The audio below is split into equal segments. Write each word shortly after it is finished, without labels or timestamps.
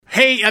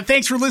Hey,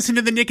 thanks for listening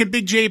to the Nick and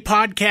Big J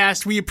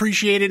podcast. We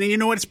appreciate it. And you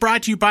know what? It's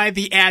brought to you by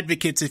The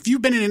Advocates. If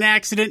you've been in an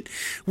accident,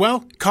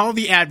 well, call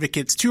The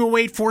Advocates.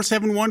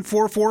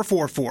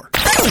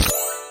 208-471-4444.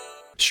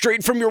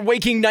 Straight from your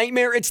waking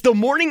nightmare, it's the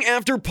Morning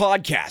After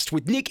Podcast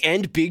with Nick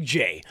and Big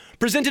J.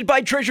 Presented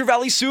by Treasure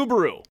Valley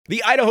Subaru,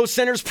 the Idaho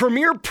Center's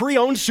premier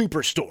pre-owned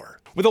superstore.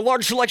 With a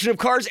large selection of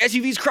cars,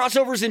 SUVs,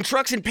 crossovers, and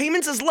trucks, and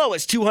payments as low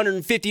as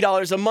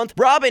 $250 a month,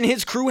 Rob and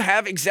his crew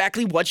have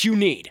exactly what you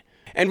need.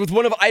 And with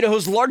one of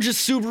Idaho's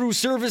largest Subaru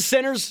service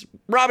centers,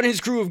 Rob and his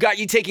crew have got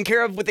you taken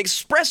care of with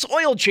express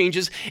oil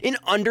changes in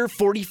under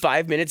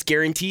 45 minutes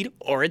guaranteed,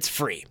 or it's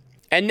free.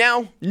 And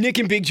now, Nick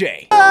and Big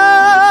J.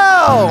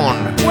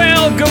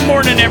 Well, good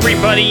morning,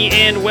 everybody,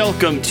 and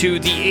welcome to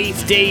the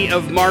 8th day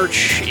of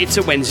March. It's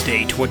a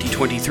Wednesday.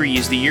 2023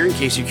 is the year, in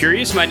case you're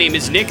curious. My name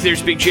is Nick.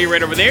 There's Big J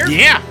right over there.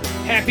 Yeah.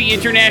 Happy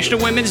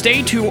International Women's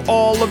Day to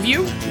all of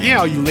you. Yeah,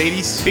 all you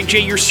ladies. Big J,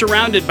 you're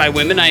surrounded by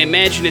women. I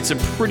imagine it's a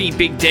pretty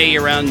big day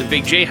around the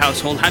Big J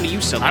household. How do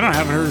you celebrate? I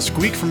haven't heard a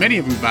squeak from any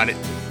of them about it.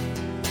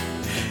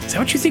 Is that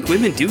what you think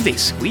women do? They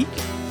squeak?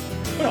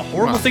 What a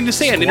horrible thing to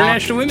say on Squawk.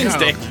 International Women's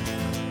Day.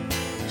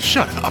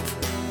 Shut up.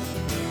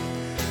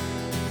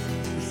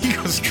 You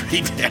go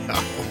straight down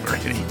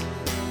already.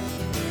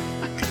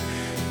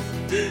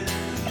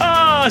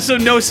 So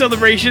no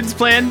celebrations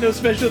planned? No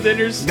special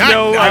dinners?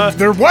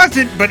 There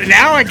wasn't, but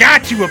now I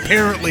got you,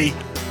 apparently.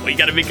 Well, you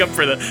got to make up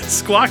for the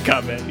squawk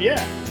comment.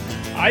 Yeah.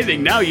 I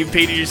think now you've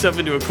painted yourself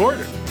into a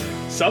corner.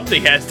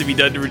 Something has to be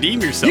done to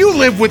redeem yourself. You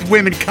live with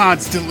women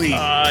constantly.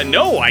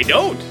 No, I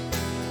don't.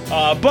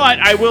 But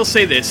I will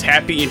say this.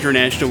 Happy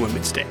International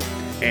Women's Day.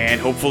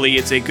 And hopefully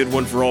it's a good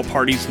one for all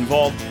parties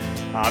involved.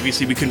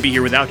 Obviously, we couldn't be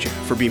here without you,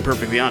 for being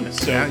perfectly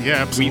honest. So yeah,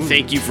 absolutely. We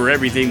thank you for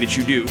everything that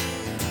you do.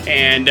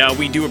 And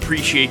we do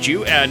appreciate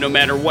you, no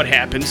matter what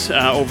happens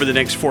over the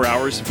next 4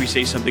 hours. If we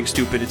say something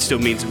stupid, it still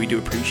means that we do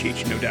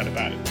appreciate you, no doubt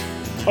about it.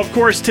 Of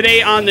course,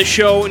 today on the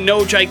show,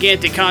 no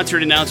gigantic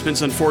concert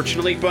announcements,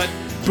 unfortunately, but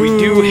we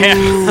do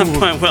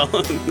have... Well,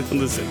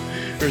 listen,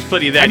 there's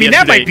plenty of that yesterday.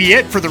 That might be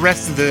it for the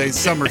rest of the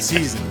summer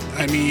season.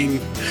 I mean,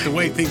 the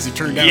way things have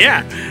turned out.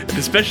 Yeah, and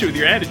especially with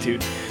your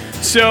attitude.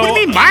 So, what do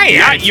you mean my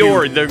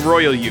attitude? The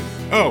royal you.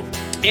 Oh.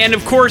 And,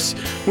 of course,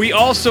 we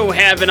also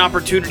have an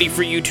opportunity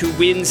for you to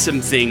win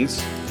some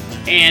things.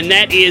 And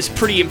that is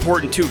pretty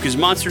important, too, because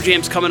Monster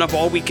Jam's coming up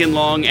all weekend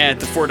long at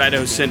the Fort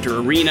Idaho Center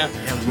Arena.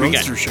 Yeah,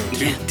 Roadster Show,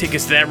 too. Yeah,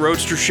 tickets to that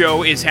Roadster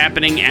Show is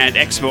happening at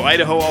Expo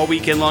Idaho all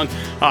weekend long.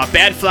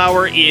 Bad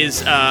Flower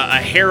is a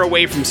hair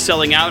away from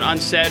selling out on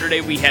Saturday.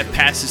 We have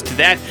passes to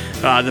that.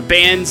 The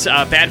bands,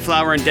 Bad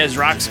Flower and Des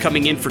Rocks,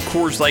 coming in for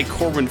Coors Light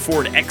Corwin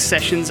Ford X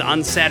Sessions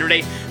on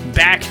Saturday.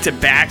 Back to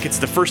back. It's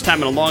the first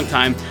time in a long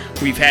time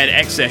we've had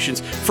X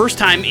Sessions. First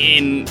time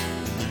in...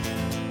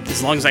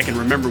 as long as I can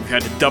remember, we've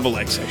had a double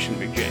X session,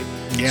 Big J.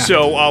 Yeah.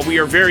 So we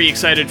are very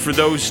excited for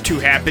those to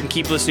happen.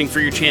 Keep listening for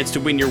your chance to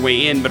win your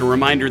way in. But a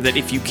reminder that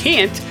if you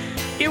can't,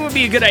 it would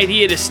be a good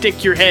idea to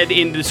stick your head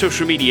into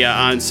social media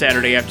on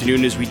Saturday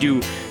afternoon, as we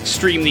do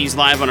stream these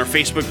live on our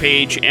Facebook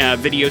page,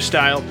 video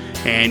style.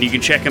 And you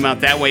can check them out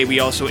that way.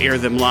 We also air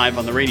them live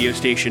on the radio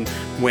station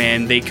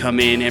when they come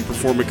in and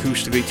perform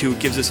acoustically, too. It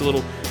gives us a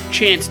little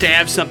chance to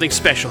have something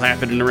special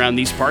happening around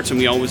these parts, and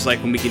we always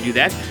like when we can do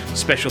that.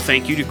 Special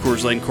thank you to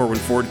Coors Light and Corwin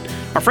Ford.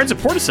 Our friends at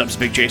Portasubs,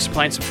 Big J,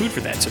 supplying some food for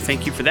that, so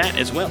thank you for that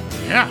as well.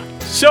 Yeah.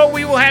 So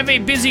we will have a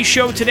busy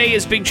show today,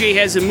 as Big J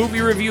has a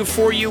movie review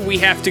for you. We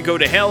have to go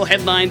to hell.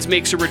 Headlines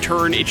makes a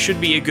return. It should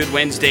be a good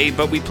Wednesday,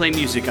 but we play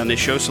music on this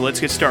show, so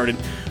let's get started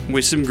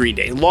with some Green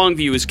Day.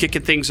 Longview is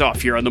kicking things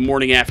off here on the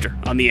Morning After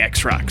on the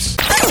X-Rocks.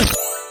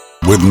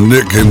 With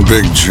Nick and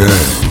Big J.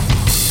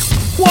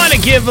 Want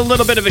to give a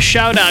little bit of a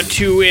shout out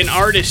to an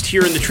artist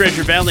here in the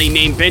Treasure Valley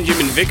named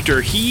Benjamin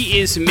Victor. He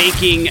is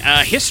making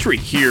history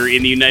here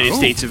in the United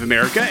States of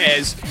America,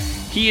 as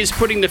he is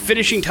putting the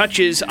finishing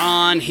touches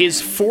on his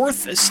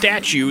 4th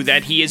statue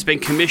that he has been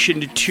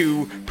commissioned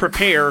to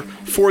prepare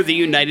for the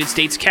United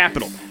States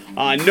Capitol.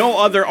 No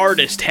other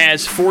artist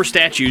has 4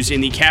 statues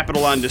in the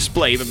Capitol on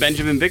display, but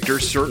Benjamin Victor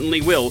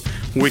certainly will,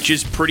 which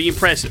is pretty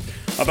impressive.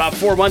 About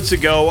 4 months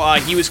ago,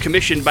 he was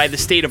commissioned by the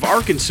state of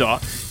Arkansas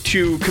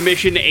to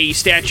commission a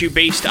statue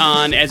based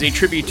on, as a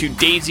tribute to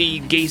Daisy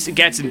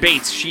Gadsden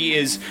Bates. She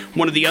is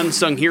one of the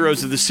unsung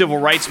heroes of the civil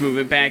rights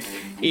movement back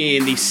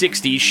in the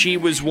 60s. She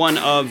was one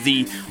of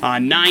the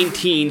 9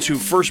 teens who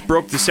first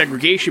broke the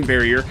segregation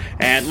barrier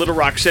at Little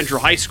Rock Central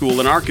High School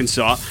in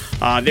Arkansas.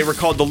 They were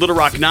called the Little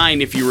Rock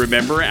Nine, if you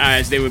remember,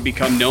 as they would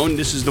become known.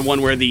 This is the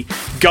one where the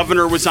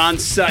governor was on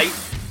site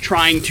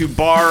trying to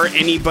bar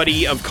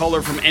anybody of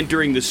color from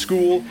entering the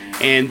school,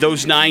 and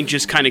those 9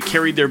 just kind of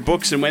carried their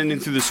books and went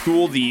into the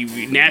school. The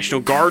National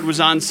Guard was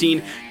on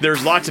scene.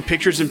 There's lots of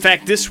pictures. In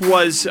fact, this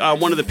was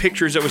one of the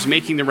pictures that was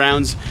making the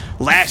rounds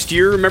last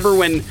year. Remember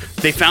when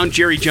they found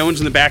Jerry Jones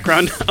in the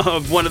background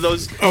of one of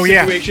those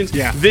situations?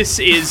 Yeah. This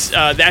is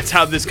that's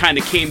how this kind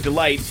of came to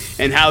light,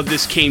 and how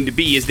this came to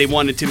be, is they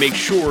wanted to make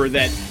sure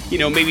that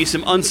maybe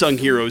some unsung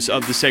heroes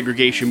of the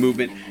segregation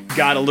movement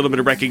got a little bit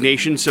of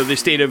recognition. So the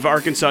state of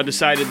Arkansas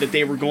decided that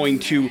they were going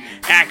to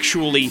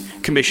actually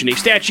commission a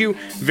statue.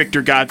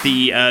 Victor got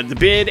the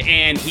bid,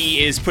 and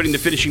he is putting the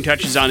finishing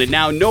touches on it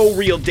now. No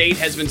real date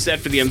has been set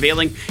for the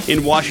unveiling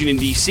in Washington,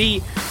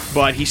 D.C.,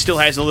 but he still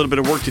has a little bit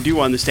of work to do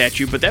on the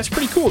statue. But that's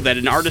pretty cool that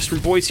an artist from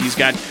Boise's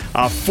got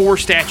 4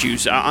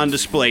 statues on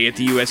display at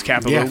the U.S.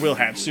 Capitol, or will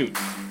have soon,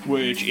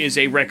 which is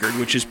a record,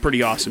 which is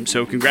pretty awesome.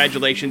 So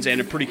congratulations,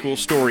 and a pretty cool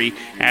story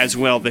as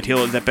well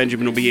that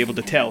Benjamin will be able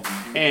to tell.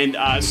 And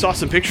saw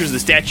some pictures of the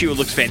statue. It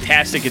looks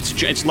fantastic.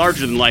 It's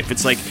larger than life.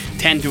 It's like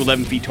 10 to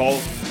 11 feet tall,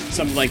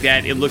 something like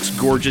that. It looks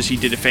gorgeous. He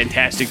did a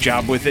fantastic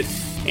job with it.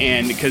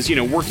 And because,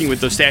 working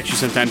with those statues,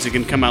 sometimes it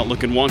can come out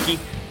looking wonky,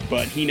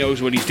 but he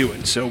knows what he's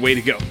doing, so way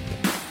to go.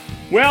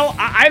 Well,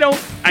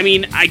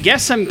 I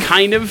guess I'm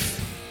kind of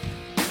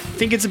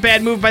think it's a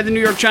bad move by the New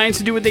York Giants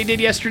to do what they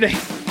did yesterday.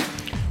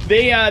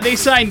 They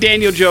signed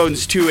Daniel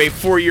Jones to a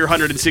 4-year,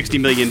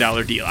 $160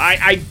 million deal.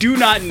 I do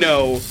not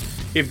know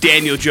if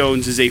Daniel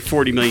Jones is a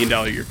 $40 million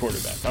a year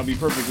quarterback. I'll be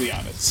perfectly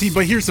honest. See,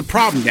 but here's the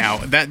problem now.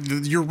 That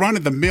you're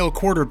run-of-the-mill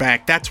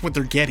quarterback, that's what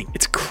they're getting.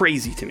 It's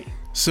crazy to me.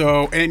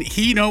 So, and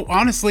he,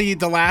 honestly,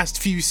 the last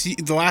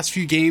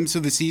few games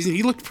of the season,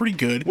 he looked pretty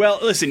good. Well,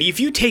 listen,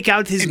 if you take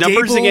out his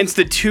numbers against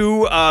the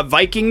 2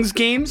 Vikings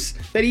games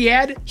that he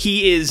had,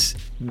 he is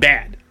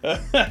bad.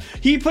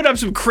 He put up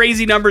some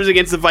crazy numbers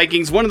against the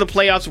Vikings, one in the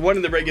playoffs, one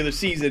in the regular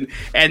season,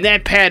 and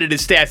that padded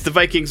his stats. The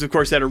Vikings, of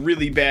course, had a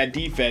really bad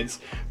defense.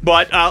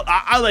 But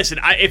listen,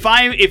 if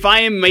I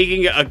am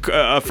making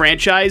a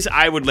franchise,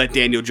 I would let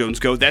Daniel Jones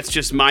go. That's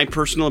just my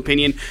personal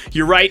opinion.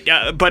 You're right,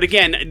 but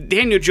again,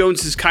 Daniel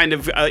Jones is kind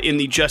of in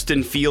the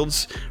Justin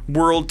Fields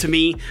world to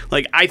me.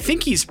 Like, I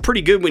think he's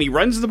pretty good when he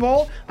runs the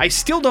ball. I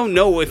still don't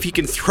know if he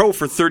can throw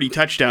for 30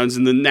 touchdowns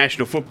in the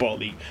National Football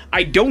League.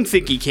 I don't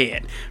think he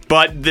can.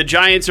 But the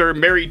Giants are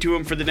married to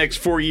him for the next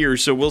 4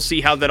 years, so we'll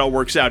see how that all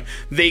works out.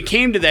 They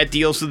came to that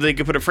deal so that they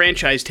could put a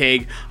franchise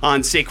tag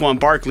on Saquon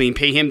Barkley and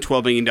pay him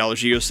 $12 million a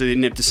year, so they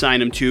didn't have to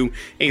sign him to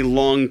a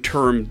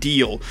long-term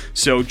deal.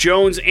 So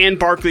Jones and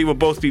Barkley will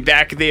both be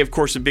back. They, of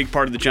course, a big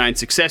part of the Giants'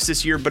 success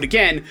this year, but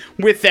again,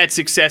 with that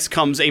success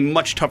comes a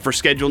much tougher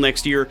schedule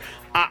next year.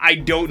 I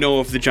don't know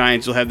if the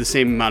Giants will have the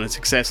same amount of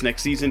success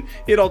next season.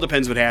 It all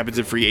depends what happens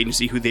in free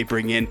agency, who they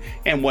bring in,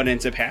 and what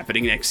ends up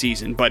happening next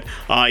season. But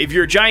if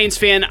you're a Giants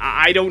fan,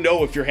 I don't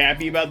know if you're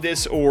happy about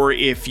this or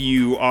if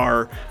you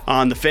are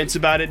on the fence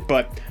about it,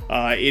 but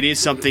it is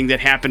something that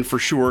happened for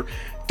sure.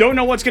 Don't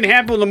know what's going to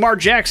happen with Lamar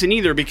Jackson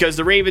either, because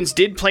the Ravens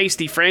did place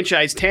the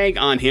franchise tag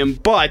on him,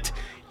 but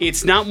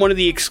it's not one of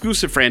the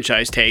exclusive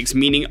franchise tags,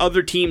 meaning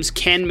other teams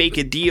can make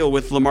a deal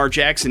with Lamar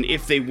Jackson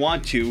if they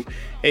want to.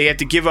 They have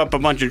to give up a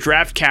bunch of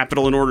draft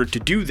capital in order to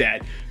do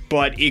that,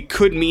 but it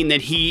could mean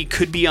that he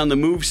could be on the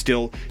move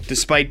still,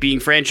 despite being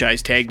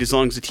franchise tagged, as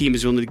long as the team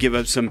is willing to give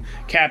up some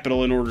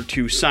capital in order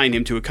to sign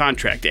him to a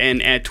contract.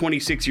 And at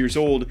 26 years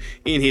old,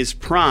 in his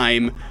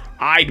prime,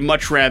 I'd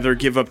much rather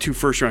give up 2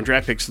 first-round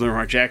draft picks to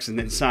Lamar Jackson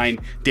than sign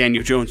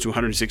Daniel Jones to a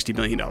 $160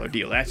 million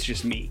deal. That's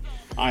just me.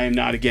 I am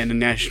not, again, a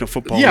National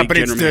Football League but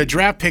it's general the manager.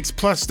 draft picks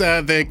plus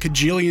the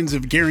cajillions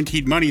of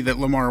guaranteed money that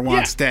Lamar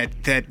wants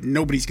that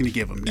nobody's going to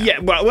give him now. Yeah,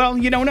 well,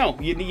 you don't know.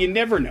 You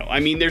never know.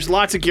 I mean, there's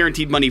lots of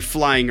guaranteed money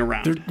flying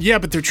around.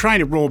 But they're trying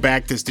to roll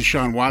back this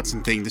Deshaun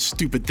Watson thing, the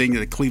stupid thing that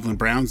the Cleveland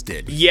Browns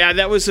did. Yeah,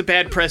 that was a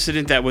bad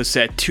precedent that was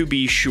set, to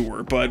be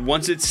sure. But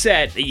once it's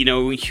set,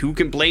 who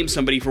can blame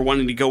somebody for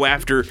wanting to go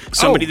after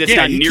somebody that's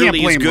not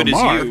nearly as good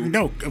Lamar. as you?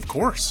 No, of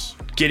course.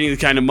 Getting the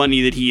kind of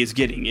money that he is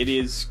getting. It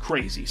is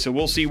crazy. So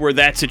we'll see where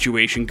that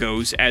situation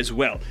goes as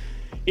well.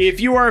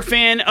 If you are a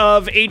fan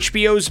of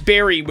HBO's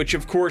Barry, which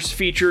of course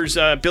features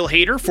Bill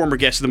Hader, former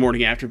guest of the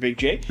Morning After Big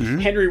J,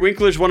 Henry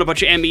Winkler's won a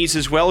bunch of Emmys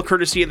as well,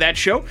 courtesy of that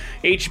show.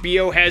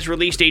 HBO has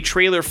released a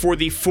trailer for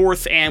the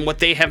 4th and what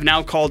they have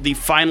now called the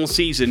final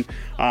season.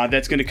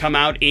 That's going to come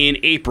out in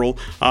April.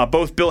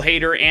 Both Bill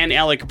Hader and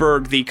Alec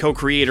Berg, the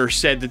co-creator,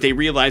 said that they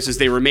realized as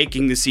they were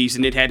making the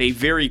season, it had a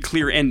very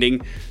clear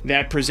ending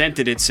that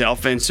presented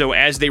itself. And so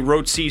as they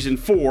wrote season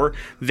 4,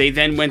 they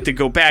then went to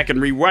go back and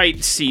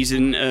rewrite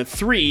season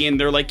 3, and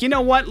they're like, you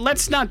know what?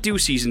 Let's not do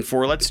season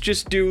 4. Let's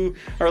just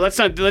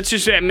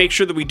make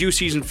sure that we do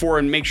season 4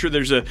 and make sure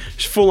there's a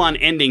full-on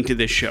ending to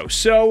this show.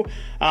 So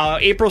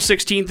April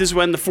 16th is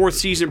when the 4th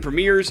season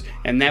premieres,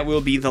 and that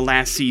will be the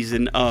last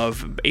season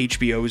of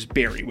HBO's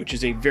Barry, which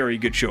is a very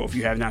good show if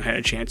you have not had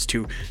a chance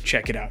to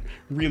check it out.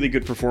 Really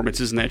good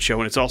performances in that show,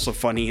 and it's also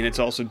funny, and it's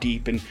also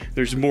deep, and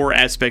there's more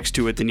aspects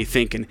to it than you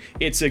think, and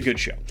it's a good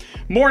show.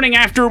 Morning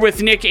After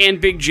with Nick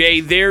and Big J.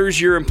 There's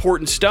your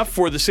important stuff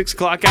for the 6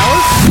 o'clock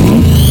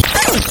hour.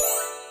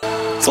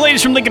 It's the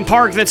latest from Linkin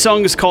Park. That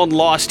song is called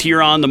Lost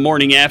here on the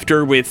Morning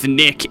After with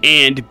Nick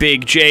and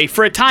Big J.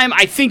 For a time,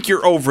 I think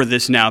you're over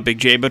this now, Big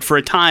J, but for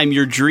a time,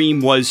 your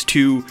dream was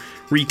to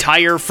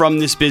retire from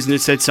this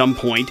business at some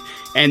point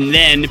and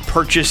then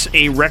purchase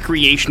a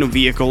recreational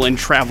vehicle and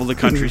travel the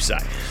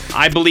countryside.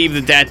 I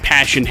believe that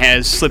passion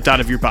has slipped out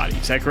of your body.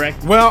 Is that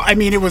correct? Well, I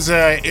mean, it was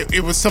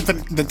something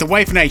that the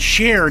wife and I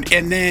shared,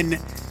 and then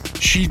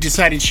she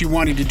decided she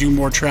wanted to do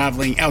more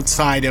traveling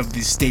outside of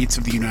the states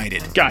of the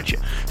United. Gotcha.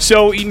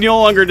 So you no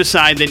longer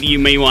decide that you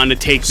may want to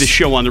take the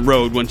show on the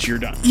road once you're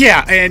done.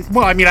 Yeah, and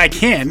well, I mean, I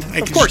can. I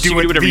can course, just you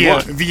can do whatever you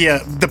want.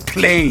 via the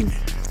plane.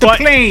 But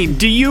plane.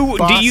 Do you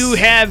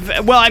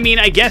have? Well, I mean,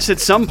 I guess at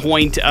some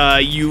point,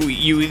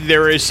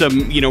 there is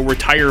some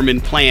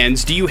retirement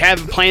plans. Do you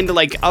have a plan to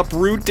like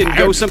uproot and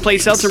go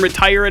someplace else and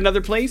retire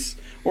another place,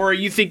 or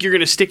you think you're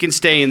going to stick and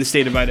stay in the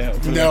state of Idaho?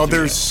 No,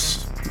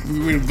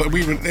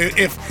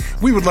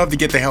 we would love to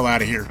get the hell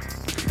out of here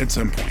at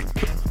some point.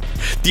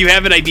 Do you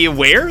have an idea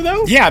where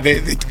though? Yeah,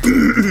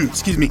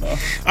 excuse me.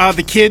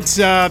 The kids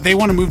they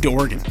want to move to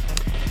Oregon.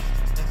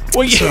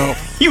 Well,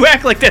 you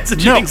act like that's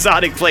such an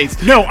exotic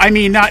place. No, I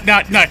mean not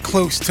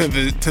close to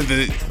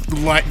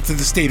the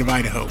state of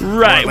Idaho.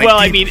 Right. Well,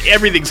 I mean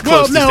everything's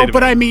close to the state of Idaho.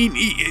 But I mean,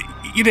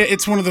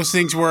 it's one of those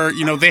things where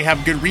they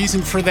have good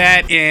reason for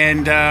that,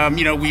 and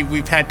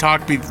we've had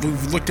talk.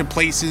 We've looked at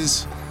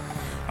places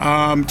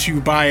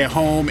to buy a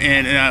home,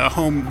 and a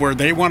home where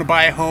they want to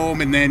buy a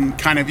home, and then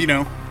kind of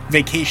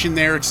vacation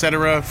there,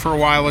 etc. for a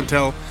while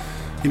until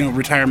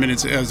retirement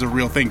is a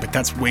real thing, but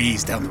that's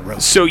ways down the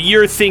road. So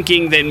you're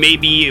thinking that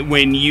maybe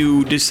when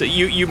you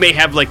you may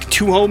have like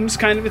two homes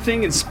kind of a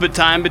thing and split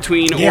time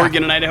between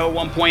Oregon and Idaho at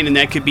one point, and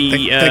that could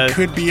be that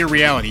could be a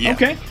reality. Yeah.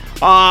 Okay.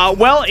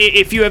 Well,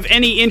 if you have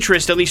any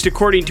interest, at least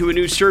according to a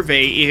new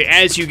survey,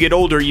 as you get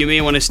older, you may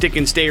want to stick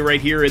and stay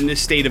right here in this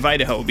state of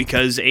Idaho,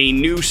 because a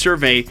new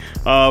survey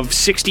of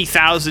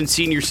 60,000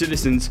 senior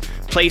citizens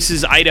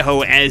places Idaho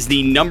as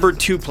the number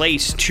 2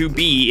 place to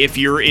be if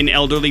you're an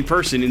elderly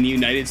person in the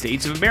United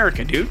States of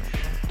America, dude.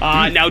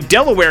 Now,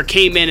 Delaware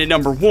came in at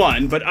number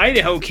 1, but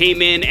Idaho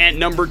came in at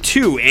number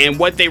 2. And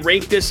what they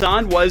ranked this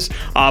on was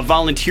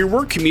volunteer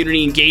work,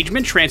 community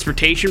engagement,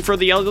 transportation for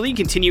the elderly,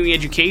 continuing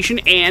education,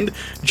 and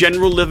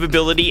general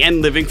livability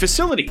and living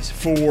facilities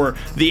for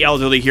the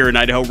elderly here in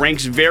Idaho.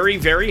 Ranks very,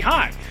 very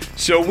high.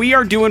 So we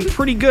are doing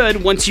pretty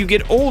good once you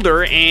get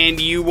older and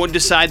you will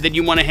decide that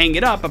you want to hang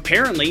it up.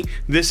 Apparently,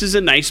 this is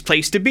a nice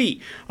place to be.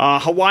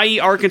 Hawaii,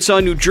 Arkansas,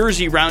 New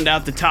Jersey round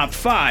out the top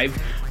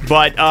 5.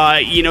 But,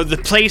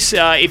 the place,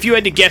 if you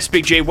had to guess,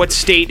 Big J, what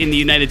state in the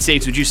United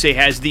States would you say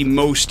has the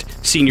most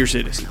senior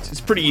citizens?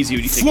 It's pretty easy. What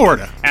do you think?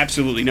 Florida.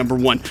 Absolutely. Number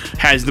 1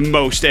 has the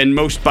most, and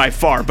most by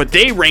far. But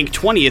they rank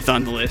 20th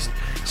on the list.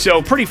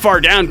 So pretty far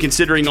down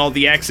considering all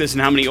the access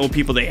and how many old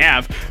people they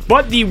have.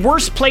 But the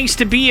worst place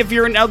to be if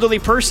you're an elderly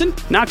person,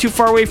 not too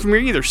far away from here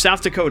either,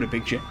 South Dakota,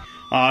 Big J.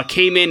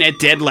 Came in at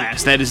dead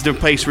last. That is the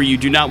place where you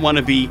do not want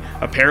to be.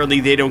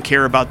 Apparently, they don't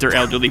care about their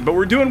elderly. But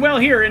we're doing well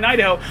here in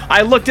Idaho.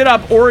 I looked it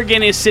up.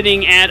 Oregon is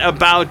sitting at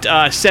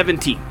about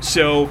 17.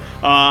 So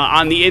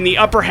in the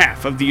upper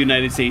half of the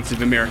United States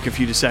of America,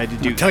 if you decide to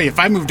do that. I'll tell you, if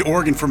I move to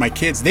Oregon for my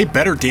kids, they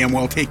better damn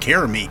well take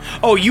care of me.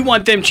 Oh, you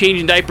want them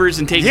changing diapers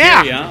and taking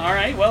care of you, huh? All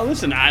right. Well,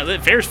 listen,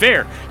 fair's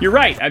fair. You're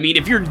right. I mean,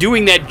 if you're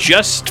doing that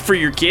just for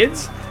your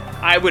kids,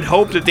 I would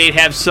hope that they'd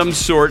have some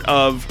sort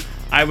of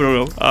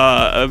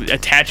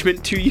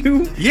attachment to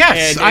you.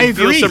 Yes, and I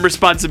agree. Feel some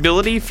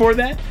responsibility for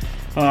that.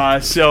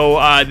 So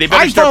they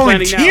better start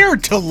planning now. I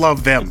volunteered to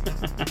love them.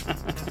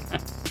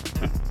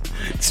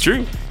 It's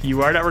true.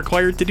 You are not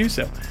required to do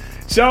so.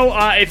 So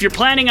if you're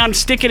planning on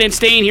sticking and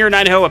staying here in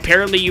Idaho,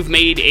 apparently you've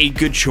made a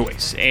good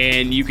choice.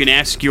 And you can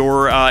ask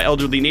your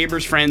elderly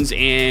neighbors, friends,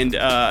 and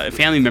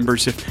family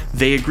members if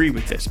they agree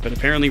with this. But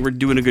apparently we're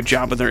doing a good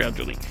job with our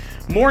elderly.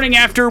 Morning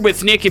After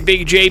with Nick and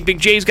Big J. Big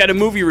J's got a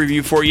movie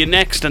review for you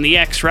next on the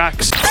X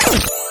Rocks.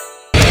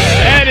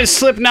 That is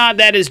Slipknot.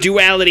 That is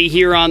Duality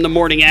here on the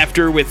Morning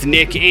After with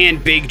Nick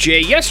and Big J.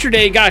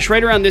 Yesterday,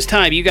 right around this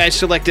time, you guys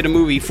selected a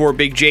movie for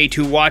Big J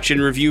to watch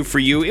and review for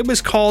you. It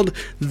was called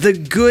The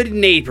Good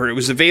Neighbor. It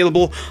was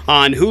available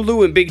on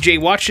Hulu, and Big J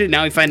watched it.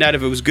 Now we find out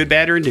if it was good,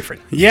 bad, or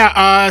indifferent.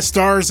 Yeah,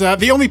 stars.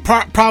 The only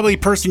probably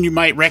person you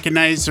might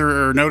recognize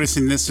or notice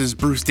in this is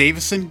Bruce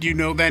Davison. Do you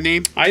know that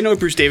name? I know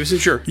Bruce Davison,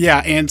 sure.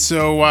 Yeah, and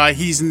so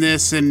he's in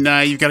this, and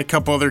you've got a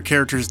couple other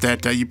characters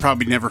that you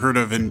probably never heard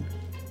of, and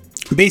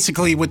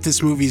basically what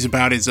this movie's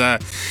about is a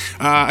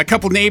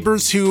couple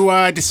neighbors who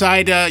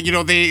decide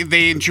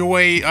they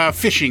enjoy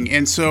fishing,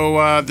 and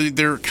so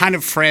they're kind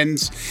of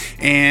friends,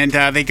 and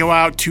they go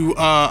out to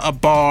a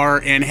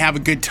bar and have a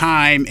good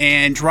time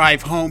and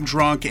drive home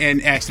drunk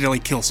and accidentally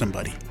kill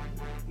somebody.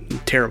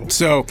 Terrible.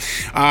 So,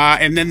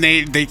 and then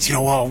they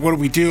well, what do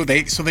we do?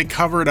 They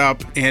cover it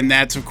up, and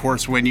that's of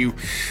course when you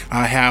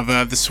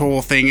have this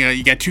whole thing.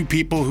 You got two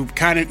people who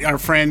kind of are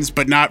friends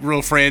but not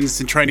real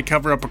friends, and trying to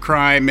cover up a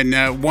crime.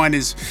 And one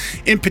is,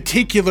 in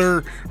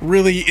particular,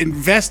 really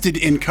invested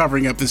in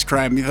covering up this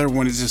crime. The other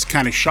one is just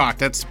kind of shocked.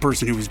 That's the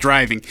person who was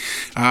driving.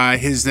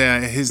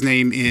 His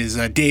name is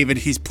David.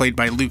 He's played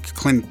by Luke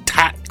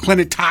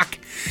Klinentok.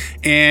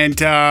 And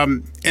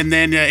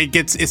then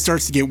it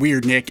starts to get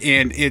weird, Nick,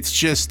 and it's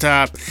just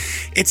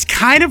it's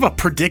kind of a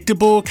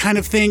predictable kind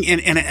of thing.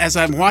 And as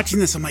I'm watching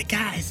this, I'm like,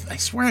 God, I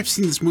swear I've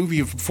seen this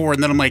movie before.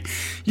 And then I'm like,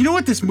 you know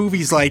what this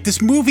movie's like?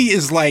 This movie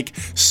is like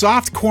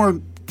softcore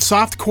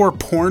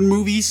porn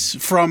movies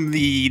from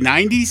the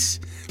 90s,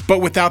 but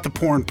without the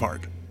porn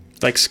part.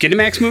 Like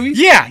Skinamax movies?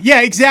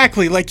 Yeah,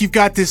 exactly. Like you've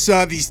got this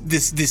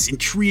this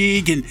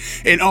intrigue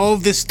and all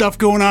of this stuff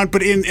going on,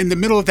 but in the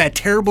middle of that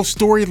terrible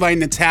storyline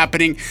that's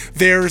happening,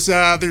 there's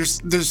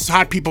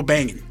hot people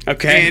banging.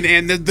 Okay.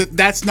 And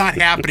that's not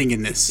happening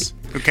in this.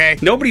 Okay.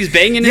 Nobody's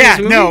banging in this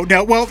movie?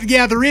 No. Well,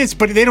 yeah, there is,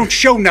 but they don't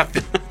show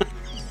nothing.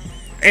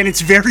 And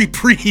it's very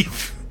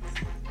brief.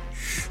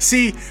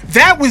 See,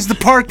 that was the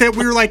part that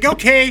we were like,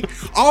 okay,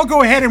 I'll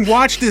go ahead and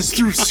watch this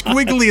through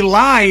squiggly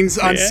lines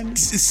on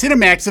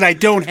Cinemax that I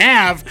don't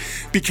have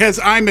because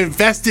I'm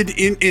invested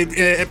in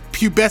a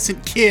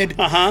pubescent kid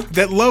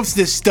that loves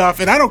this stuff,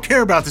 and I don't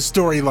care about the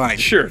storyline.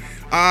 Sure.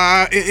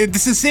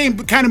 It's the same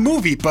kind of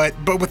movie, but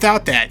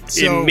without that.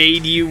 So, it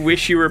made you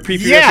wish you were a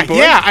prepubescent boy?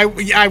 Yeah.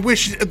 I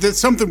wish that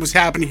something was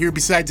happening here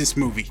besides this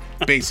movie,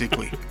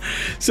 basically.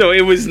 So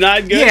it was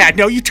not good? Yeah,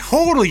 no, you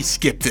totally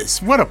skipped this.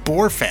 What a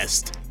bore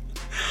fest.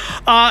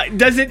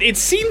 Does it? It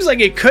seems like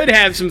it could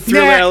have some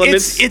thriller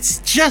elements. It's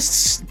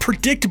just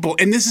predictable,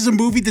 and this is a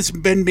movie that's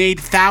been made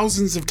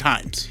thousands of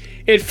times.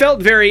 It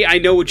felt very "I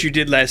Know What You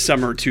Did Last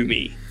Summer" to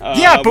me.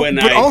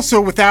 But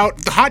also without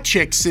the hot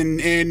chicks and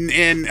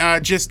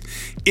just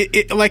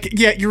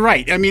you're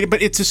right. I mean,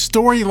 but it's a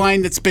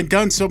storyline that's been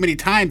done so many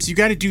times. You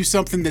got to do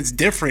something that's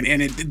different,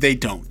 and they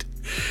don't.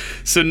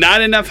 So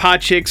not enough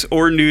hot chicks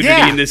or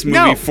nudity in this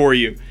movie for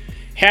you.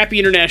 Happy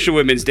International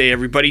Women's Day,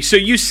 everybody. So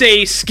you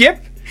say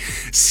skip?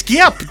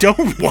 Skip!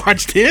 Don't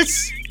watch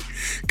this.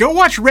 Go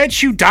watch Red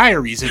Shoe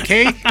Diaries,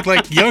 okay?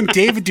 Like young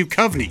David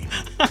Duchovny.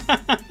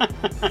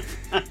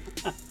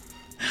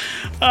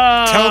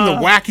 Telling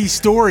the wacky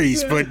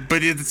stories, but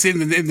it's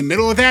in the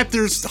middle of that,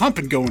 there's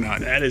humping going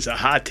on. That is a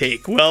hot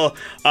take. Well,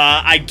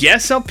 I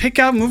guess I'll pick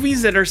out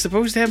movies that are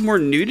supposed to have more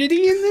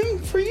nudity in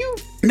them for you.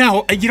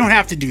 No, you don't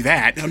have to do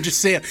that. I'm just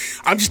saying,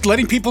 I'm just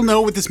letting people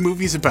know what this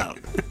movie is about.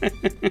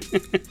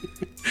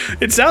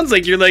 It sounds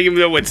like you're letting them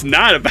know what it's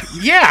not about.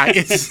 Yeah,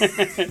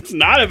 it's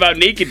not about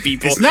naked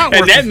people. It's not,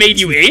 and that made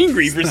you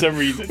angry for some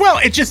reason. Well,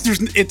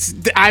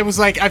 I was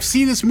like, I've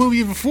seen this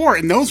movie before,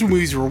 and those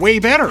movies were way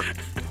better.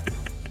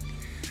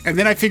 And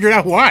then I figured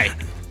out why.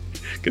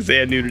 Because they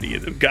had nudity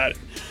in them. Got it.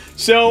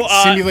 So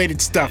simulated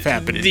stuff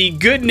happening. The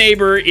Good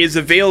Neighbor is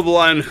available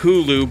on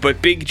Hulu,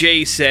 but Big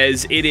J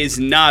says it is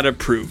not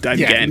approved.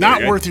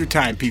 Not worth your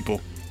time, people.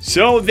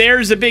 So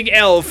there's a big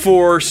L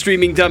for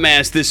Streaming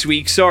Dumbass this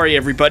week. Sorry,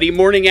 everybody.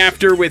 Morning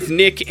After with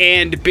Nick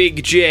and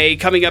Big J.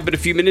 Coming up in a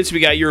few minutes, we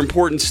got your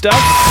important stuff.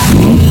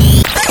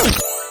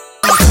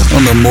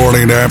 On the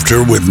Morning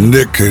After with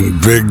Nick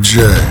and Big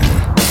J.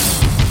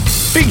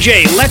 Big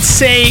J, let's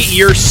say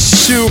you're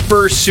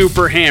super,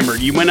 super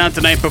hammered. You went out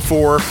the night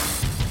before.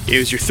 It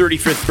was your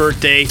 35th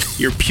birthday.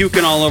 You're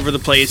puking all over the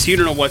place. You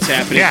don't know what's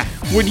happening. Yeah.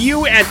 Would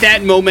you, at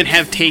that moment,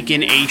 have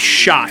taken a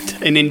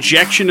shot, an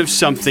injection of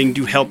something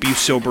to help you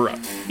sober up,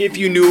 if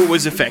you knew it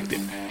was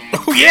effective?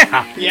 Oh,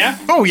 yeah. Yeah?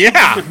 Oh,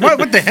 yeah.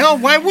 What the hell?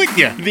 Why wouldn't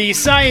you? The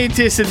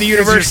scientists at the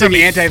university... Is there some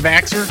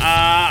anti-vaxxer?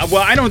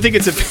 Well, I don't think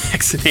it's a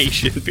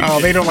vaccination. Oh,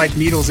 they don't like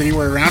needles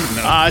anywhere around them,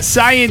 though.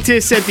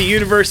 Scientists at the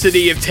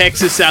University of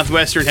Texas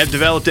Southwestern have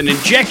developed an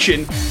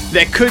injection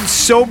that could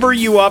sober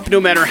you up no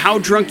matter how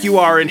drunk you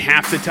are in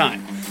half the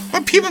time.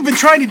 But people have been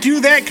trying to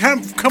do that,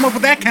 come up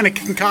with that kind of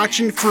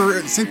concoction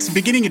since the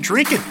beginning of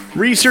drinking.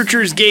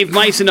 Researchers gave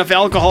mice enough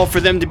alcohol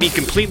for them to be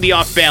completely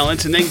off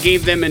balance and then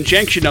gave them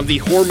injection of the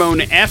hormone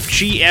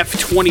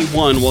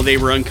FGF21 while they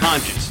were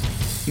unconscious.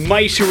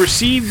 Mice who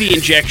received the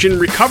injection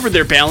recovered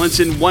their balance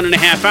in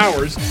 1.5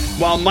 hours,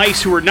 while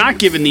mice who were not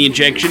given the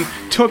injection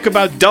took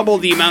about double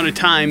the amount of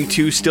time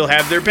to still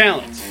have their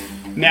balance.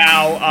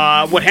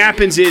 Now, what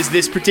happens is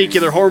this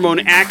particular hormone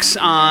acts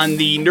on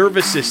the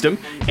nervous system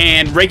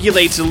and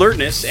regulates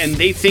alertness, and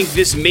they think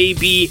this may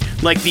be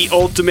like the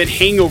ultimate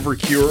hangover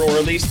cure, or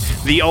at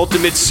least the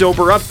ultimate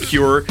sober-up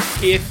cure,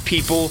 if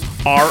people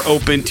are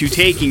open to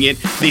taking it.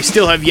 They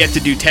still have yet to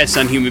do tests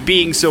on human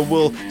beings, so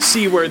we'll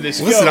see where this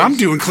goes. Listen, I'm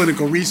doing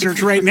clinical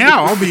research right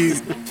now.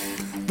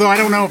 Though I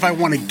don't know if I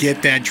want to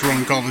get that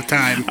drunk all the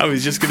time. I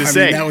was just going to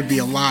say. I mean, that would be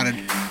a lot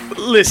of...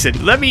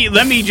 Listen, let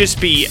me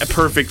just be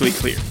perfectly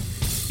clear.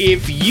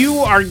 If you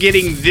are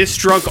getting this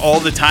drunk all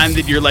the time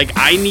that you're like,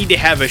 I need to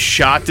have a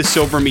shot to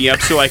sober me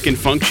up so I can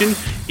function,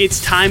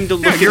 it's time to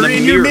look in the mirror. You're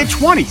in your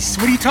mid-20s.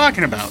 What are you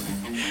talking about?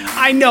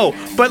 I know,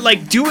 but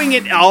like doing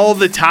it all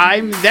the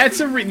time,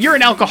 you're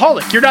an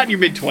alcoholic. You're not in your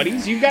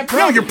mid-20s. You've got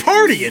problems. No, you're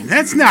partying.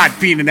 That's not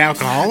being an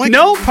alcoholic.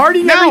 No?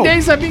 Partying every day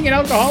is not being an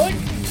alcoholic?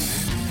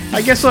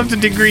 I guess we'll have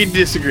to agree to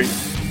disagree.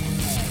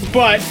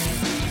 But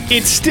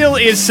it still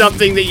is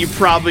something that you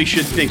probably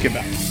should think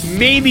about.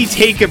 Maybe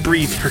take a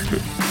breather.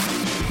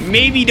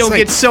 Maybe don't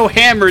get so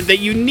hammered that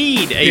you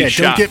need a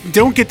shot.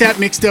 Don't get that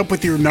mixed up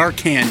with your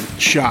Narcan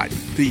shot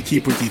that you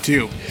keep with you,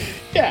 too.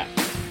 Yeah.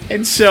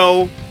 And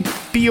so,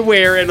 be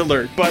aware and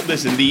alert. But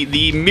listen,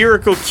 the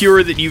miracle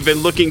cure that you've been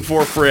looking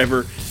for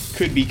forever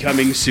could be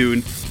coming soon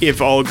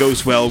if all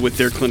goes well with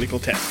their clinical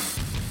test.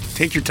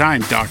 Take your time,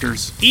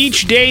 doctors.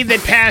 Each day that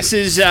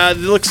passes,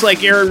 looks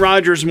like Aaron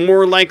Rodgers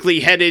more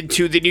likely headed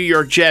to the New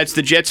York Jets.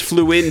 The Jets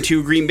flew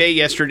into Green Bay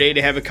yesterday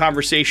to have a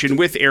conversation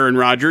with Aaron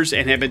Rodgers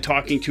and have been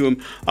talking to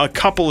him a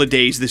couple of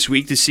days this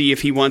week to see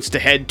if he wants to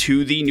head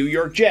to the New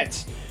York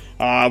Jets.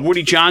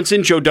 Woody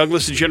Johnson, Joe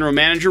Douglas, the general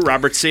manager,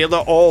 Robert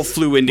Saleh, all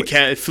flew in to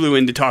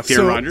talk to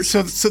Aaron Rodgers.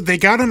 So they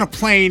got on a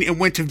plane and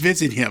went to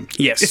visit him.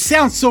 Yes. It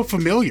sounds so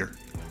familiar.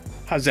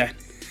 How's that?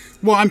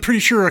 Well, I'm pretty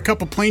sure a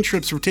couple plane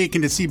trips were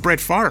taken to see Brett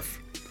Favre.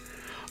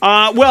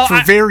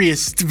 For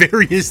various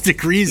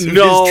degrees of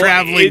his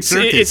traveling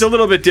circus. It's a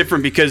little bit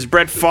different because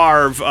Brett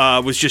Favre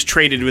was just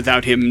traded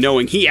without him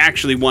knowing. He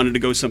actually wanted to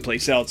go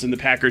someplace else, and the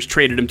Packers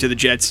traded him to the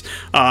Jets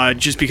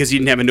just because he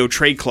didn't have a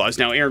no-trade clause.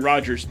 Now, Aaron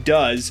Rodgers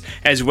does,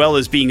 as well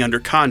as being under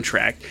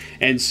contract,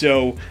 and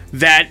so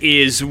that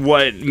is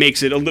what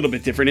makes it a little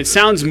bit different. It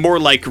sounds more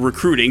like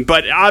recruiting,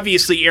 but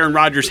obviously Aaron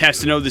Rodgers has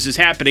to know this is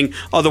happening,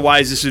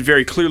 otherwise this would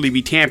very clearly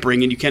be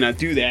tampering, and you cannot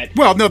do that.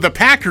 Well, no, the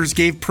Packers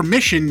gave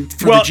permission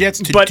for the Jets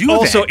to do that. But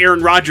also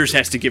Aaron Rodgers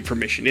has to give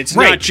permission. It's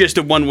not just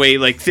a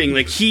one-way thing.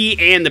 Like, he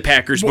and the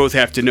Packers both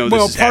have to know this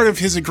is happening. Well, part of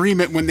his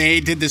agreement when they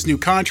did this new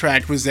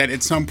contract was that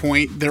at some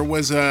point there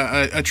was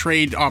a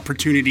trade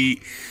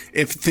opportunity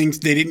if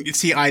they didn't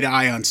see eye to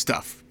eye on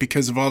stuff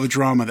because of all the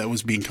drama that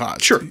was being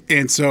caused. Sure.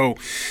 And so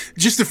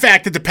just the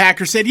fact that the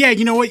Packers said, yeah,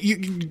 you know what,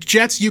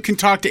 Jets, you can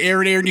talk to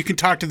Aaron, you can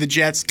talk to the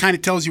Jets, kind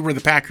of tells you where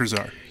the Packers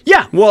are.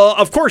 Yeah, well,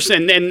 of course,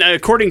 and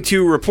according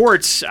to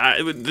reports,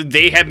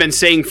 they have been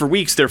saying for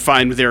weeks they're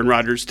fine with Aaron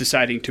Rodgers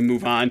deciding to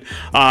move on,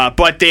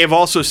 but they have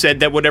also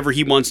said that whatever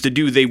he wants to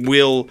do, they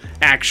will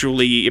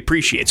actually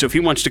appreciate. So if he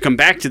wants to come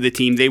back to the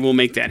team, they will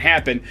make that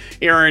happen.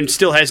 Aaron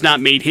still has not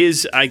made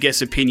his, I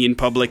guess, opinion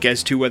public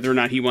as to whether or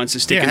not he wants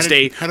to stick and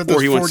stay,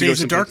 or he wants to go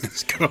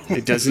someplace.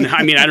 It doesn't.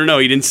 I mean, I don't know.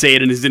 He didn't say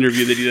it in his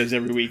interview that he does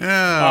every week.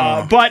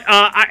 But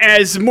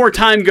as more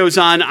time goes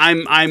on,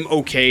 I'm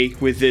okay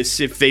with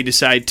this if they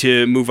decide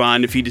to move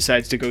on. If he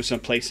decides to go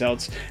someplace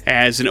else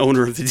as an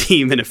owner of the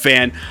team and a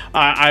fan,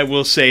 I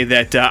will say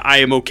that I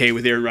am okay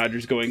with Aaron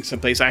Rodgers going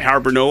someplace. I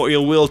harbor no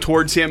ill will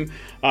towards him.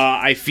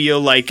 I feel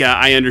like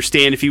I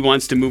understand if he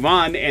wants to move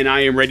on, and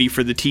I am ready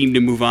for the team to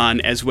move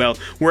on as well.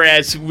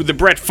 Whereas with the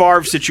Brett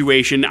Favre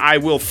situation, I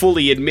will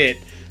fully admit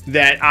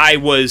that I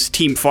was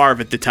Team Favre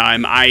at the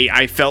time.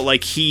 I felt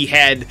like he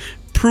had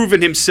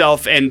proven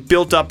himself and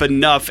built up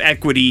enough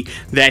equity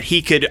that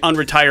he could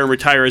unretire and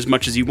retire as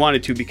much as he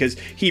wanted to because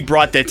he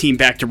brought that team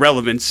back to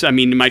relevance. I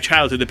mean, in my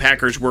childhood, the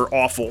Packers were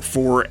awful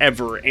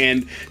forever,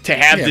 and to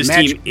have this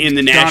team in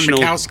the national...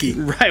 Don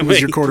Majkowski was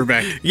your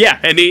quarterback. Yeah,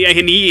 and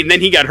then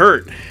he got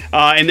hurt,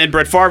 and then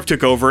Brett Favre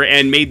took over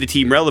and made the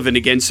team relevant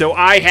again. So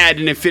I had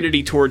an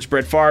affinity towards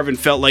Brett Favre and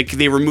felt like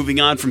they were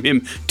moving on from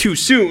him too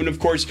soon. Of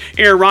course,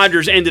 Aaron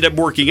Rodgers ended up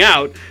working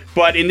out,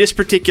 but in this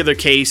particular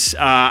case,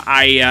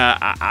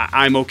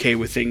 I'm okay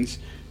with things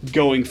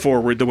going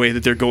forward the way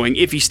that they're going.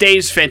 If he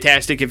stays,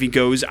 fantastic. If he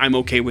goes, I'm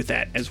okay with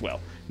that as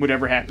well.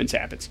 Whatever happens,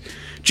 happens.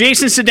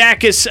 Jason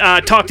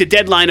Sudeikis talked at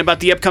Deadline about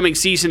the upcoming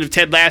season of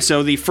Ted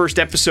Lasso. The first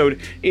episode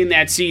in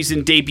that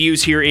season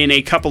debuts here in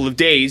a couple of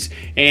days,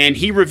 and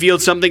he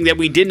revealed something that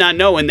we did not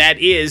know, and that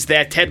is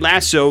that Ted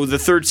Lasso, the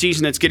third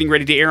season that's getting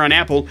ready to air on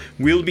Apple,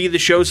 will be the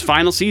show's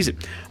final season.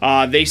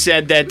 He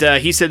said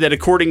that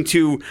according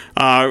to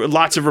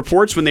lots of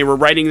reports, when they were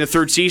writing the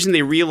third season,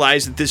 they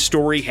realized that this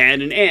story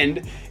had an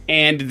end,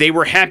 and they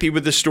were happy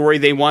with the story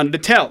they wanted to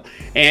tell.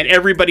 And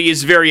everybody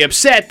is very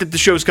upset that the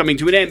show's coming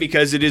to an end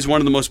because it is one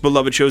of the most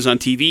beloved shows on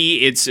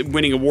TV. It's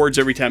winning awards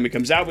every time it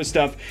comes out with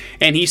stuff.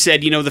 And he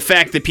said, the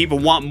fact that people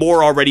want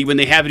more already when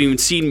they haven't even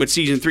seen what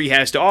Season 3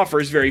 has to offer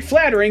is very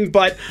flattering,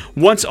 but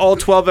once all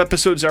 12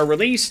 episodes are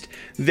released,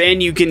 then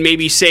you can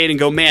maybe say it and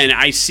go, man,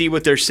 I see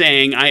what they're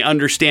saying. I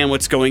understand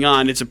what's going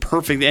on. It's a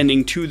perfect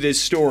ending to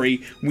this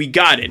story. We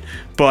got it.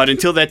 But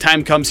until that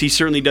time comes, he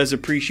certainly does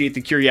appreciate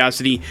the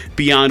curiosity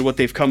beyond what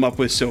they've come up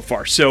with so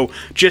far. So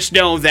just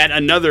know that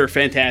another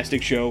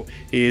fantastic show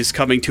is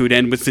coming to an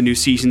end with the new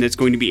season that's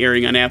going to be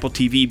airing on Apple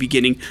TV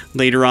beginning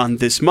later on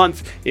this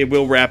month. It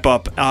will wrap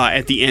up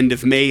at the end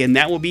of May, and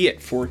that will be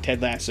it for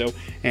Ted Lasso.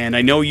 And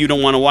I know you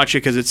don't want to watch it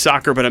because it's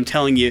soccer, but I'm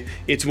telling you,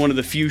 it's one of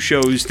the few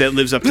shows that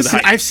lives up to the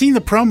hype. I've seen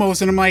the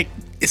promos, and I'm like,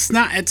 it's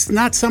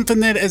not something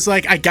that is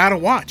like I gotta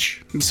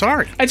watch. I'm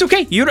sorry. It's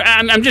okay.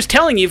 I'm just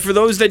telling you. For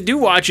those that do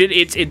watch it,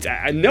 it's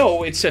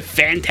a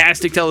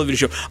fantastic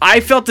television show. I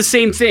felt the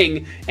same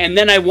thing, and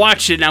then I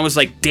watched it, and I was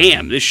like,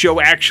 damn, this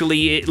show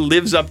actually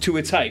lives up to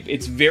its hype.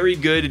 It's very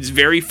good. It's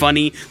very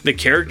funny. The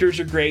characters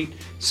are great.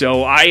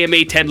 So I am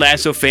a Ted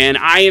Lasso fan.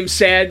 I am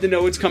sad to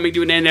know it's coming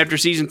to an end after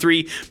season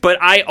 3,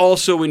 but I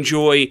also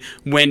enjoy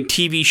when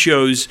TV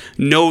shows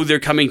know they're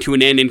coming to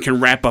an end and can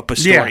wrap up a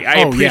story. Yeah. I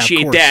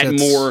appreciate that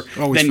more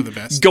than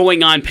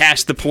going on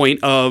past the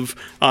point of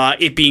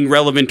it being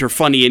relevant or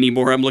funny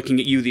anymore. I'm looking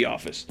at you, The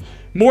Office.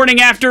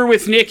 Morning After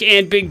with Nick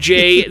and Big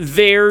J.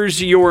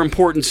 There's your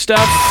important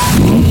stuff.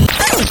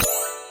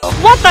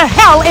 What the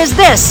hell is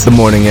this? The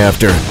Morning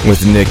After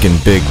with Nick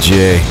and Big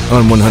J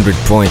on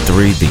 100.3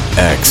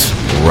 The X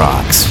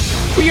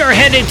Rocks. We are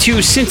headed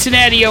to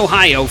Cincinnati,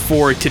 Ohio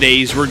for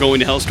today's We're Going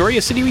to Hell story,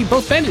 a city we've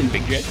both been in,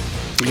 Big J.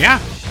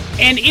 Yeah.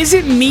 And is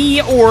it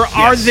me, or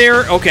are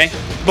there... Okay,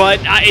 but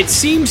it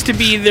seems to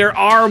be there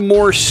are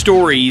more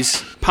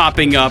stories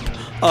popping up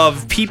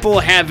of people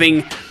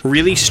having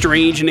really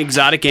strange and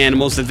exotic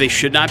animals that they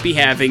should not be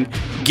having,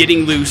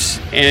 getting loose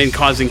and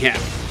causing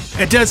havoc.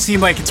 It does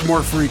seem like it's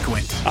more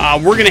frequent.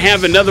 We're going to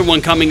have another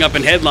one coming up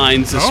in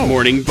headlines this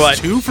morning, but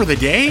 2 for the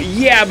day?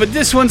 Yeah, but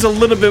this one's a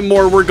little bit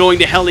more We're Going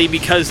to Helly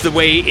because the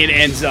way it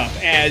ends up.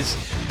 As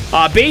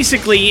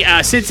basically,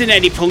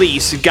 Cincinnati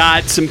police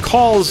got some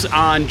calls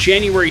on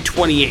January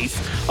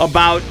 28th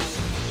about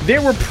they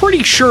were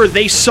pretty sure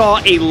they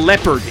saw a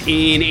leopard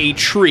in a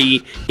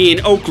tree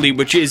in Oakley,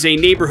 which is a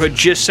neighborhood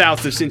just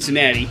south of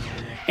Cincinnati.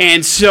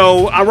 And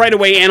so right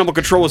away, Animal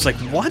Control was like,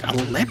 what, a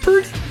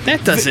leopard?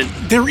 That doesn't...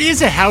 There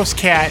is a house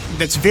cat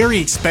that's very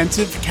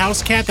expensive,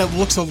 house cat that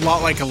looks a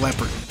lot like a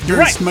leopard. They're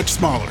much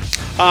smaller.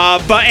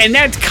 And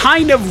that's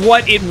kind of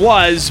what it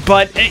was,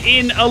 but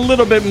in a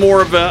little bit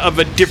more of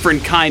a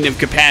different kind of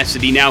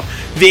capacity. Now,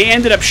 they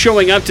ended up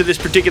showing up to this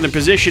particular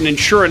position, and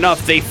sure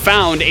enough, they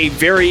found a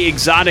very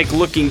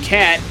exotic-looking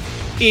cat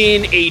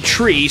in a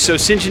tree. So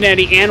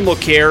Cincinnati Animal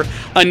Care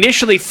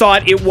initially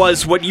thought it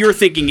was what you're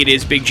thinking it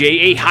is, Big J,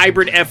 a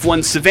hybrid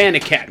F1 Savannah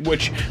cat,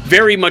 which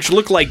very much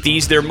look like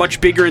these. They're much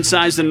bigger in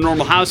size than a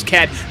normal house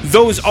cat.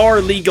 Those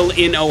are legal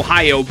in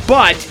Ohio,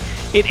 but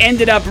it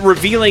ended up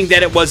revealing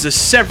that it was a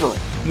Several,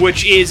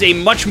 which is a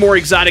much more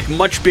exotic,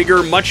 much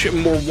bigger, much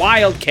more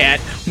wild cat,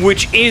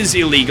 which is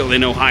illegal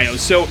in Ohio.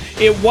 So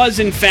it was,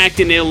 in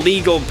fact, an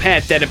illegal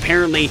pet that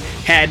apparently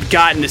had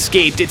gotten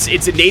escaped. It's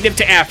a native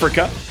to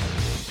Africa.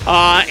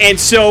 And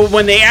so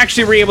when they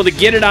actually were able to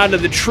get it out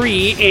of the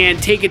tree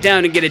and take it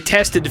down and get it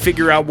tested to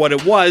figure out what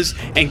it was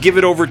and give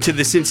it over to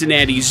the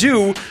Cincinnati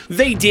Zoo,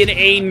 they did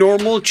a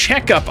normal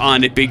checkup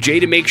on it, Big J,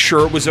 to make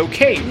sure it was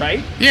okay,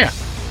 right? Yeah.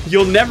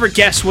 You'll never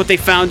guess what they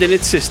found in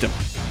its system.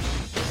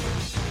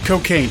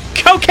 Cocaine.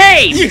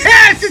 Cocaine!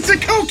 Yes, it's a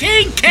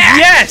cocaine cat!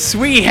 Yes,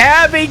 we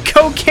have a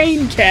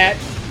cocaine cat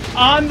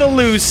on the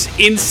loose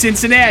in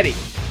Cincinnati.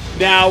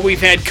 Now, we've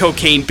had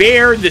Cocaine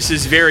Bear. This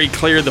is very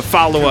clear the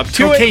follow-up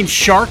to Cocaine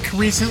Shark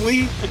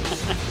recently.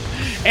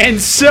 And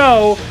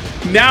so,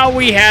 now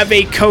we have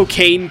a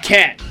cocaine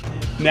cat.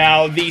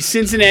 Now, the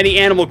Cincinnati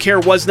Animal Care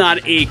was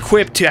not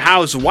equipped to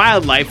house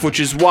wildlife, which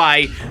is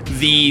why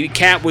the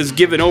cat was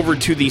given over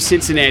to the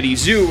Cincinnati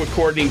Zoo,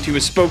 according to a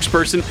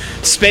spokesperson.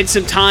 Spent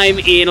some time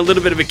in a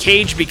little bit of a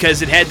cage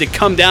because it had to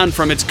come down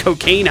from its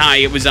cocaine high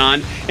it was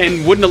on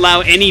and wouldn't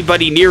allow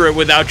anybody near it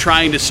without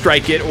trying to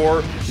strike it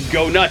or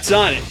go nuts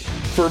on it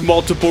for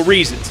multiple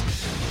reasons.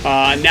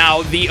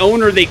 Now, the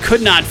owner they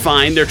could not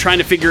find. They're trying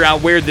to figure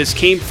out where this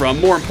came from.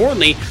 More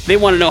importantly, they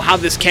want to know how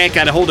this cat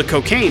got a hold of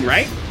cocaine,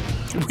 right?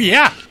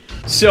 Yeah.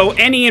 So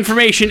any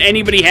information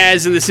anybody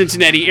has in the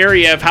Cincinnati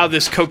area of how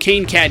this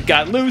cocaine cat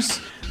got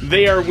loose,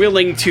 they are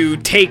willing to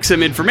take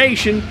some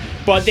information,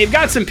 but they've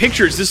got some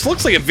pictures. This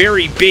looks like a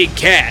very big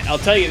cat, I'll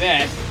tell you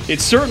that. It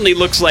certainly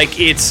looks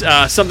like it's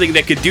something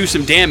that could do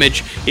some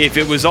damage if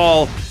it was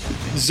all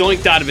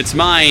zoinked out of its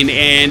mind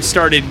and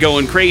started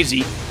going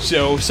crazy.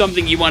 So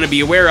something you want to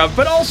be aware of,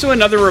 but also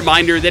another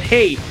reminder that,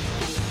 hey,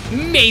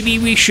 maybe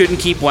we shouldn't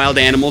keep wild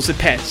animals as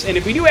pets. And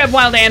if we do have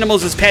wild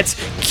animals as pets,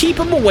 keep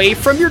them away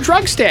from your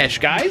drug stash,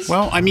 guys.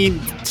 Well, I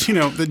mean, you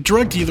know, the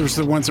drug dealers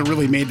are the ones that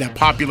really made that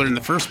popular in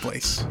the first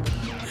place.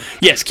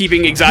 Yes,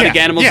 keeping exotic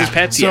animals as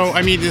pets. So, yes.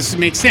 I mean, this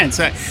makes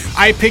sense.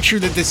 I picture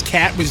that this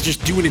cat was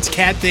just doing its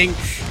cat thing,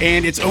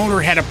 and its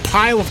owner had a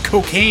pile of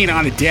cocaine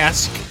on a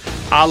desk.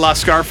 A la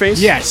Scarface?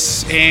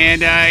 Yes,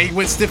 and he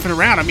went sniffing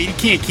around. I mean, you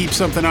can't keep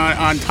something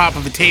on top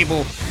of a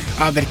table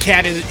that a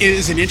cat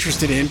isn't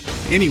interested in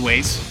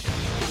anyways.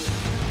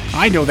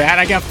 I know that.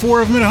 I got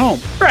 4 of them at home.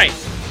 Right.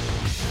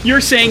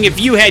 You're saying if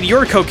you had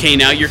your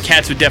cocaine out, your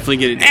cats would definitely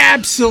get it.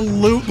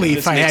 Absolutely,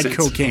 if I had sense.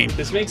 cocaine.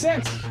 This makes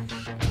sense.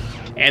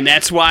 And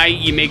that's why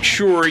you make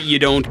sure you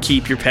don't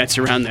keep your pets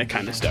around that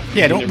kind of stuff.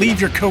 Yeah, don't leave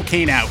your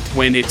cocaine out.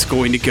 When it's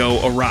going to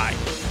go awry.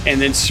 And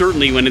then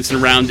certainly when it's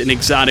around an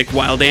exotic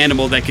wild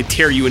animal that could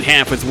tear you in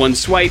half with one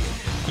swipe,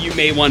 you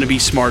may want to be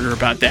smarter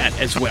about that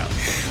as well.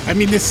 I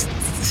mean, this...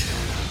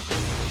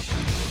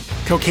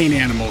 Cocaine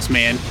animals,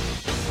 man.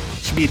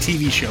 Should be a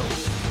TV show.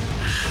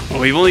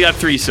 Well, we've only got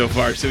 3 so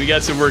far, so we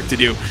got some work to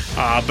do.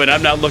 But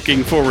I'm not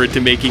looking forward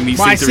to making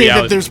these things a reality.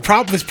 I say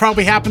that this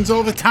probably happens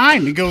all the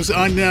time. It goes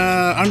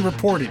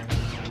unreported.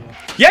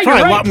 Yeah, you're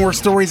probably right. A lot more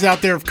stories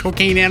out there of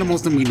cocaine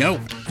animals than we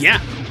know. Yeah,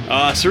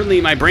 certainly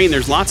in my brain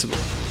there's lots of them.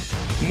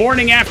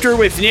 Morning After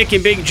with Nick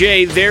and Big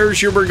J.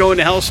 There's your We're Going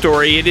to Hell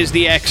story. It is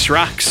the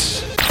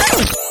X-Rocks.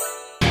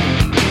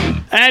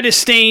 That is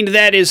Stained.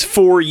 That is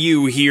for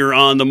you here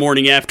on The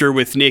Morning After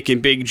with Nick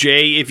and Big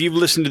J. If you've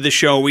listened to the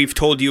show, we've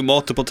told you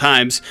multiple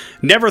times,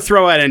 never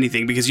throw out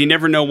anything because you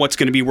never know what's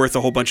going to be worth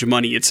a whole bunch of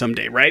money at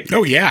someday, right?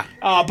 Oh, yeah.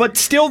 But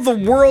still, the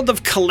world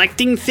of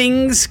collecting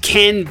things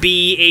can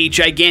be a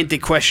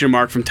gigantic question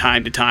mark from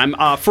time to time.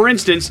 For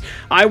instance,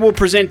 I will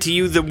present to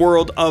you the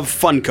world of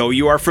Funko.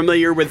 You are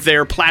familiar with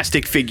their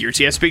plastic figures,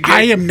 yes, Big J?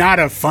 I am not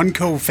a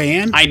Funko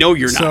fan. I know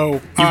you're not.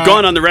 So, You've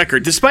gone on the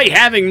record, despite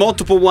having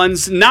multiple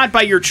ones, not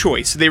by your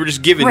choice. They were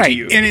just given to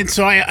you. And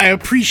so I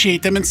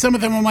appreciate them, and some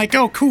of them I'm like,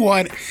 oh, cool.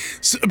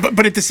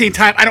 But at the same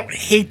time, I don't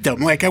hate them.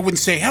 Like, I wouldn't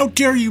say, how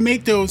dare you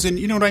make those, and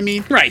you know what I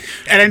mean? Right.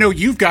 And I know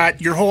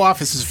your whole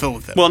office is filled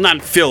with them. Well,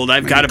 not filled.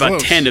 I've got about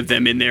close. 10 of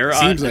them in there.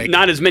 Seems like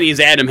not as many as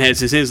Adam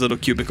has in his little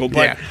cubicle,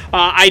 but Yeah.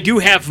 I do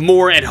have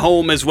more at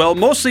home as well,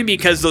 mostly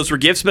because those were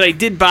gifts, but I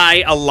did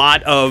buy a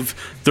lot of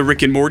the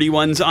Rick and Morty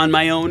ones on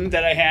my own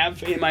that I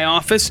have in my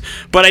office,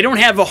 but I don't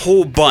have a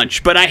whole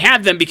bunch, but I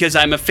have them because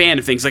I'm a fan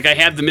of things. Like I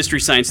have the Mystery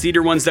Science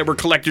Theater ones that were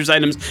collector's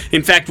items.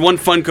 In fact, one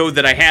Funko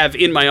that I have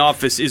in my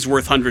office is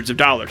worth hundreds of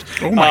dollars.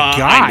 Oh my God.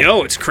 I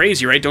know, it's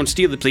crazy, right? Don't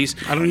steal it, please.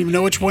 I don't even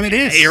know which one it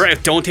is. You're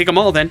right. Don't take them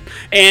all then.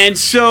 And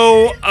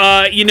so,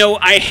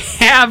 I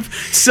have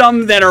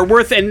some that are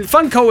worth, and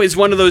Funko is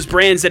one of those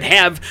brands that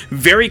have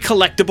very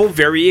collectible,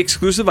 very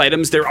exclusive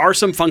items. There are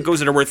some Funkos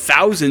that are worth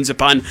thousands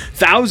upon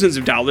thousands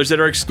of dollars that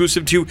are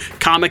exclusive to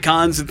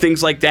Comic-Cons and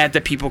things like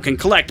that people can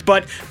collect.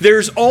 But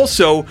there's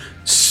also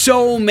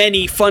so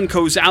many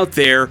Funkos out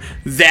there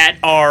that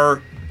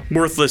are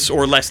worthless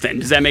or less than.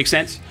 Does that make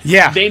sense?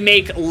 Yeah. They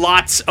make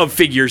lots of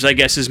figures, I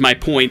guess is my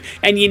point,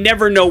 and you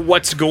never know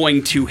what's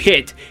going to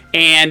hit.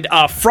 And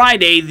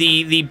Friday,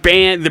 the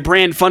brand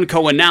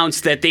Funko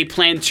announced that they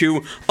plan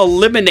to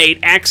eliminate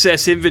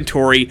excess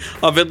inventory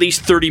of at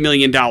least $30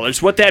 million.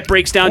 What that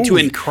breaks down to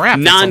Holy in crap,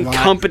 that's a lot.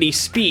 non-company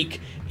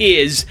speak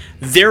is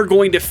they're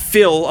going to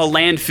fill a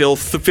landfill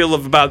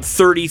of about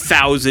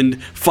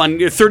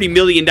 $30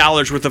 million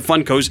worth of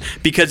Funkos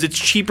because it's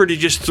cheaper to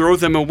just throw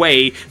them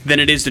away than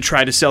it is to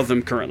try to sell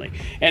them currently.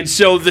 And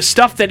so the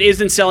stuff that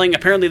isn't selling,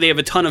 apparently they have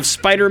a ton of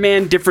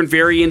Spider-Man, different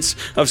variants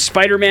of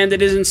Spider-Man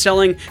that isn't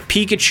selling,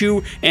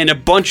 Pikachu, and a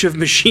bunch of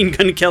Machine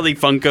Gun Kelly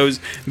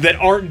Funkos that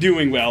aren't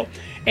doing well.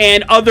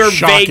 And other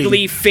Shocking.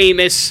 vaguely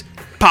famous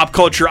pop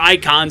culture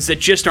icons that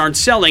just aren't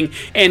selling.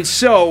 And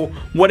so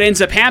what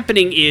ends up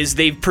happening is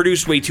they've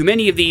produced way too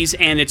many of these,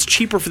 and it's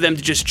cheaper for them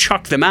to just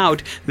chuck them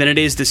out than it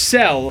is to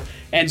sell.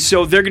 And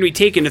so they're going to be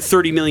taking a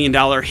 $30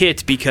 million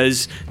hit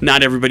because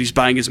not everybody's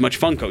buying as much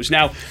Funkos.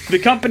 Now, the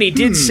company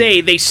did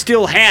say they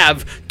still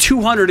have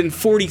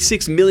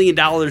 $246 million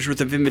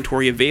worth of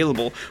inventory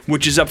available,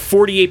 which is up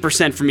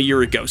 48% from a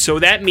year ago. So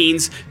that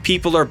means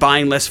people are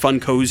buying less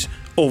Funkos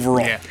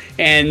overall. Yeah.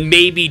 And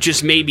maybe,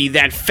 just maybe,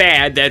 that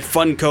fad, that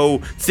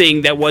Funko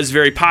thing that was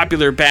very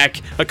popular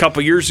back a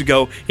couple years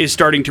ago is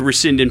starting to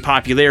rescind in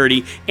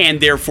popularity and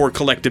therefore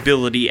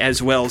collectability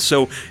as well.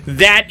 So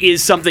that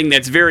is something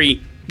that's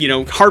very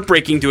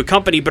heartbreaking to a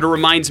company, but it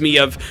reminds me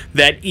of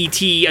that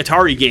E.T.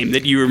 Atari game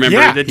that you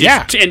remember that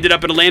just ended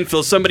up in a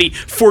landfill. Somebody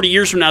 40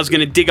 years from now is going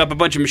to dig up a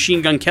bunch of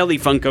Machine Gun Kelly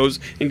Funkos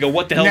and go,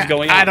 what the hell's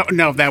going on? I don't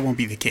know if that won't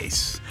be the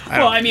case.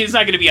 It's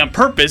not going to be on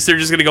purpose. They're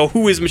just going to go,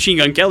 who is Machine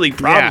Gun Kelly?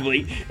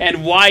 Probably. Yeah.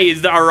 And why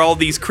are all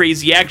these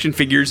crazy action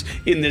figures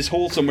in this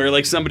hole somewhere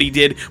like somebody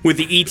did with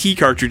the E.T.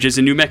 cartridges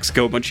in New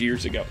Mexico a bunch of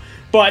years ago?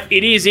 But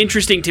it is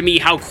interesting to me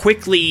how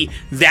quickly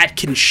that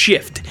can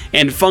shift.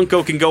 And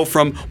Funko can go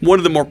from one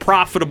of the more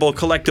profitable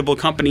collectible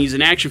companies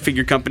and action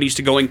figure companies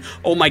to going,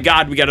 oh my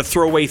God, we got to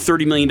throw away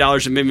 $30 million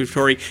of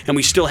inventory, and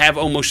we still have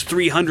almost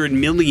 $300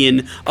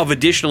 million of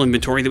additional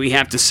inventory that we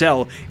have to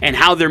sell. And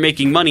how they're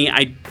making money,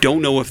 I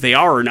don't know if they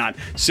are or not.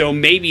 So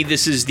maybe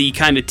this is the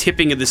kind of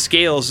tipping of the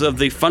scales of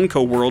the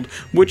Funko world,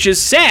 which is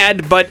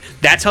sad, but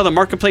that's how the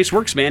marketplace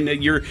works, man.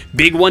 You're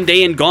big one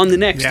day and gone the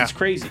next. Yeah. It's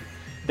crazy.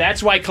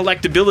 That's why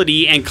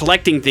collectability and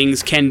collecting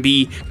things can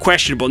be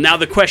questionable. Now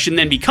the question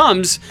then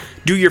becomes,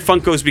 do your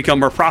Funkos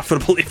become more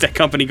profitable if that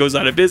company goes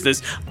out of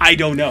business? I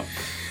don't know.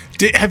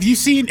 Have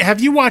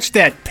you watched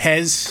that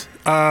Pez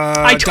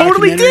I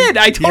totally did.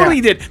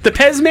 The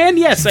Pez Man,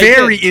 yes.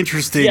 Very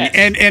interesting. Yes.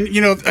 And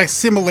a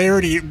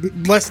similarity,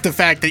 less the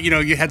fact that,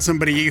 you had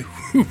somebody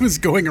who was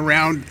going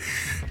around,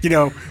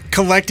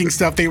 collecting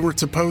stuff they weren't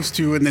supposed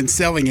to and then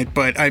selling it.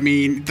 But, I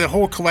mean, the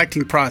whole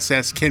collecting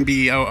process can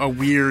be a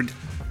weird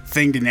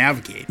thing to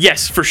navigate.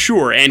 Yes, for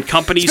sure. And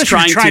companies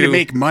trying to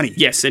make money.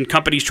 Yes, and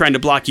companies trying to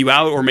block you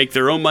out or make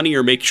their own money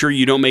or make sure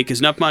you don't make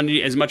as much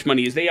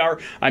money as they are.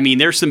 I mean,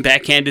 there's some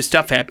backhanded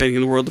stuff happening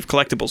in the world of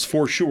collectibles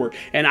for sure.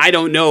 And I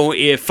don't know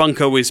if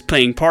Funko is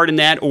playing part in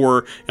that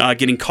or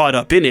getting caught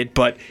up in it,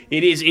 but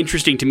it is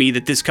interesting to me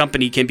that this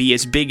company can be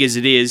as big as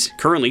it is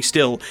currently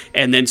still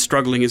and then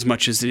struggling as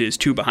much as it is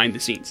too behind the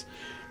scenes.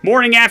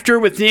 Morning After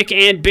with Nick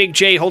and Big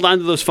J. Hold on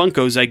to those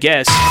Funkos, I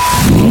guess.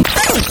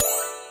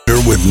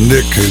 With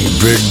Nick and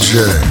Big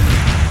J.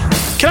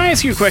 Can I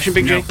ask you a question,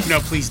 Big J? No,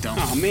 please don't.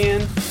 Oh,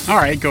 man. All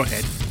right, go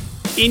ahead.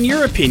 In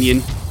your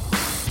opinion,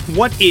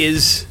 what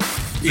is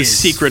the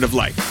secret of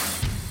life?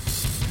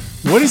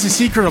 What is the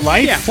secret of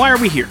life? Yeah, why are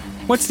we here?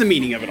 What's the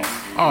meaning of it all?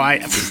 Oh, I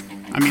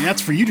mean,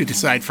 that's for you to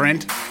decide,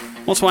 friend.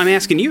 Well, that's why I'm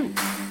asking you.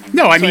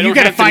 No, I So mean, I you don't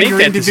got to have to find make your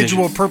that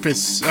individual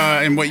purpose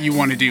in what you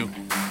want to do.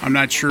 I'm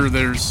not sure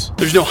there's...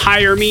 There's no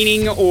higher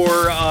meaning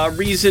or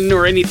reason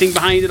or anything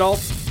behind it all?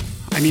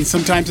 I mean,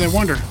 sometimes I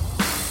wonder.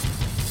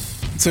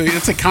 So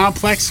it's a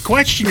complex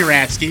question you're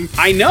asking,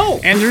 I know.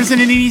 and there isn't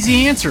an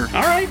easy answer.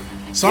 All right.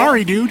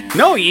 Sorry, dude.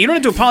 No, you don't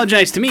have to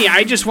apologize to me.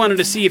 I just wanted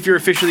to see if you're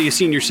officially a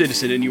senior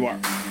citizen, and you are.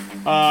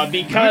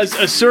 Because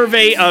a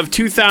survey of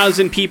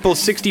 2,000 people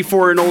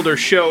 64 and older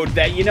showed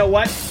that, you know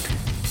what?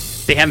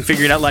 They haven't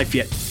figured out life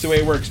yet. That's the way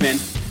it works, man.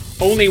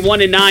 Only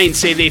 1 in 9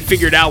 say they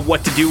figured out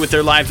what to do with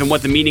their lives and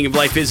what the meaning of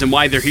life is and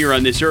why they're here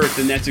on this earth,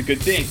 and that's a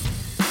good thing.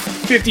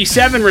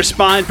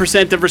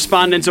 57% of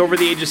respondents over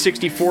the age of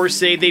 64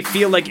 say they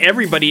feel like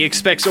everybody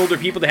expects older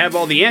people to have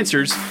all the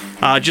answers,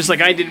 just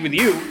like I did with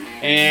you,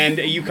 and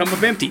you come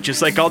up empty,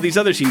 just like all these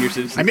other senior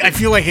citizens. I mean, I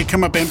feel like I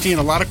come up empty in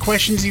a lot of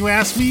questions you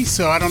ask me,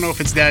 so I don't know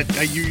if it's that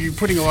you're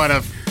putting a lot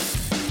of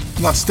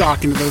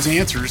stock into those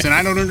answers, and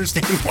I don't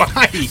understand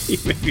why. You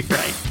may be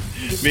right.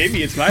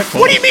 Maybe it's my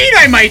fault. What do you mean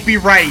I might be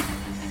right?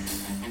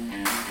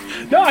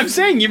 No, I'm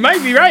saying you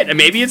might be right.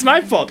 Maybe it's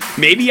my fault.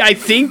 Maybe I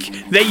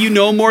think that you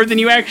know more than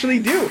you actually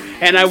do.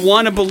 And I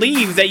want to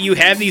believe that you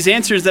have these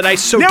answers that I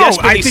so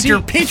desperately I think seek.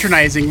 you're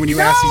patronizing when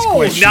you ask these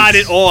questions. No, not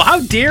at all. How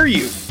dare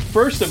you?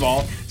 First of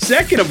all.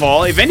 Second of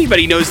all, if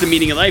anybody knows the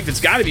meaning of life, it's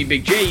got to be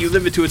Big J. You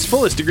live it to its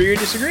fullest. Agree or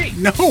disagree?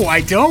 No,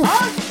 I don't.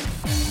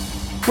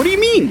 What do you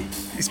mean?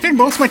 I spend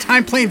most of my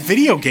time playing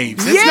video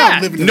games. That's yeah,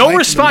 not living the no life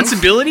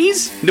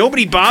responsibilities.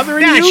 Nobody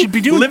bothering Yeah, you. I should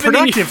be doing living in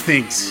productive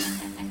things.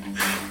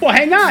 Well,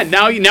 hang on.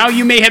 Now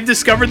you may have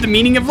discovered the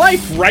meaning of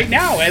life right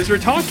now as we're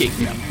talking.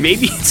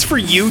 Maybe it's for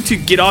you to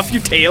get off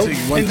your tail I'll tell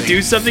you one and thing.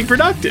 do something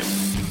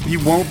productive.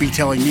 You won't be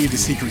telling me the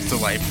secrets to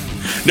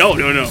life. No.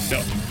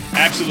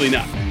 Absolutely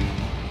not.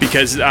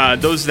 Because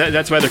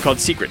that's why they're called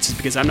secrets, is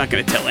because I'm not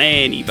going to tell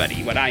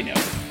anybody what I know.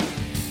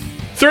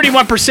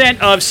 31%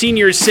 of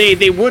seniors say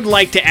they would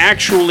like to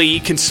actually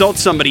consult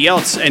somebody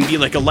else and be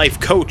like a life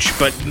coach,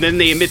 but then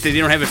they admit that they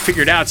don't have it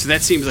figured out, so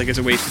that seems like it's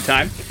a waste of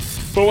time.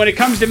 But when it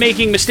comes to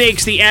making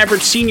mistakes, the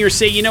average seniors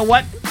say, you know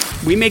what?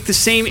 We make the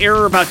same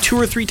error about 2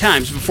 or 3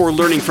 times before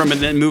learning from it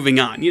and then moving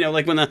on. You know,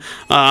 like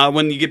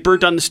when you get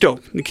burnt on the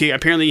stove. Okay,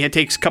 apparently it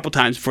takes a couple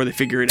times before they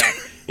figure it out.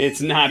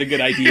 It's not a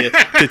good idea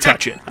to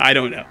touch it. I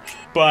don't know.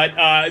 But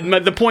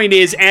the point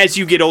is, as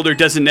you get older,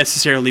 doesn't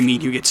necessarily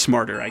mean you get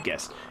smarter, I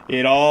guess.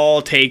 It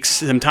all takes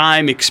some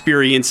time,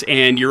 experience,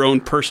 and your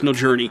own personal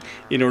journey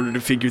in order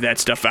to figure that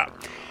stuff out.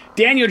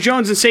 Daniel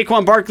Jones and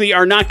Saquon Barkley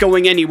are not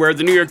going anywhere.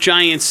 The New York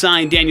Giants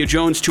signed Daniel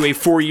Jones to a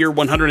 4-year,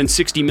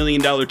 $160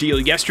 million deal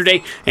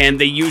yesterday,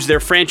 and they used their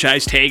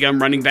franchise tag on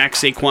running back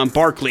Saquon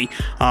Barkley.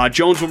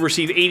 Jones will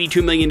receive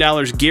 $82 million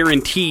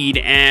guaranteed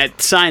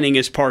at signing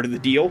as part of the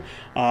deal.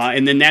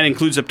 And then that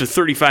includes up to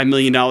 $35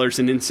 million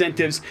in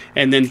incentives,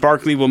 and then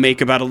Barkley will make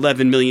about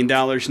 $11 million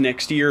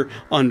next year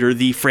under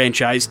the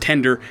franchise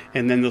tender,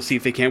 and then they'll see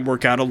if they can't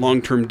work out a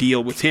long-term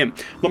deal with him.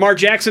 Lamar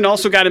Jackson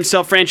also got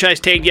himself franchise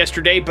tagged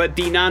yesterday, but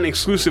the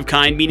non-exclusive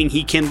kind, meaning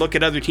he can look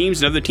at other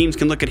teams and other teams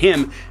can look at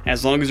him.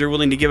 As long as they're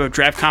willing to give up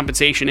draft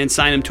compensation and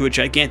sign him to a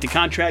gigantic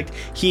contract,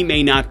 he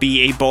may not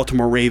be a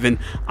Baltimore Raven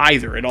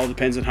either. It all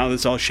depends on how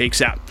this all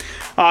shakes out.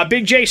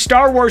 Big J,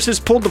 Star Wars has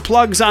pulled the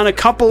plugs on a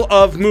couple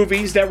of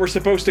movies that were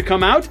supposed to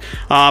come out,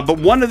 but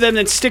one of them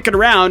that's sticking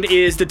around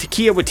is the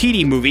Taika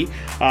Waititi movie.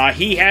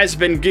 He has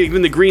been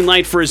given the green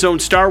light for his own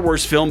Star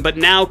Wars film, but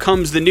now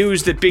comes the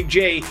news that Big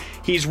J,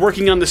 he's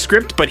working on the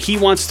script, but he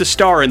wants to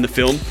star in the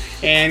film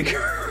and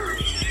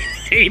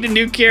create a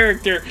new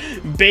character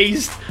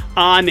based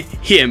on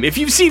him. If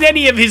you've seen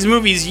any of his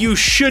movies, you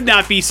should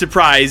not be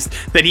surprised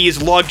that he is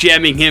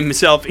log-jamming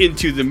himself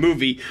into the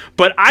movie.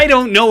 But I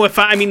don't know if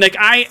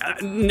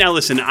now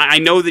listen, I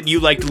know that you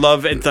liked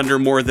Love and Thunder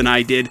more than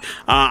I did.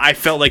 I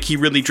felt like he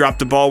really dropped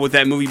the ball with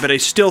that movie, but I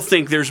still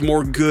think there's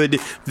more good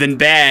than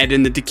bad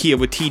in the Taika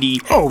Waititi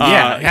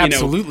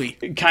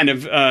absolutely. kind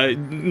of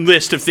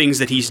list of things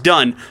that he's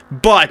done.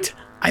 But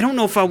I don't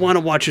know if I want to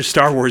watch a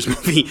Star Wars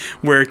movie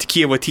where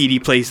Taika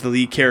Waititi plays the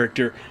lead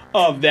character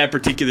of that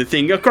particular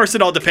thing. Of course,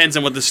 it all depends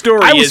on what the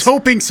story is. I was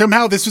hoping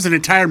somehow this was an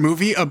entire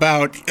movie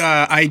about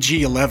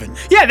IG-11.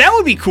 Yeah, that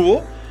would be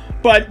cool.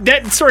 But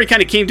that story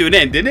kind of came to an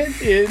end,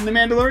 didn't it, in The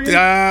Mandalorian?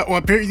 Well,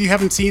 apparently you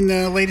haven't seen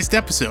the latest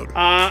episode.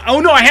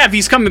 Oh, no, I have.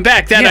 He's coming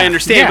back. That I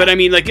understand. Yeah. But, I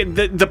mean, like,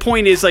 the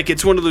point is, like,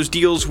 it's one of those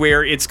deals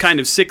where it's kind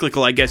of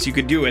cyclical, I guess you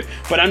could do it.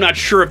 But I'm not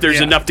sure if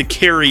there's enough to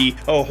carry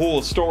a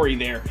whole story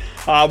there.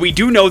 We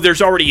do know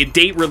there's already a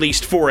date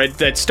released for it,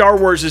 that Star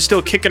Wars is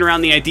still kicking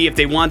around the idea if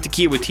they want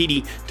Taika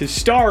Waititi to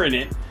star in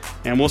it.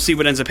 And we'll see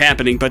what ends up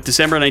happening. But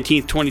December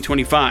 19th,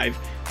 2025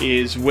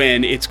 is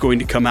when it's going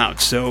to come out.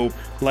 So,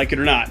 like it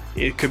or not,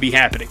 it could be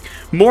happening.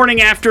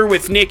 Morning After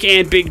with Nick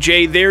and Big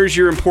J. There's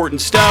your important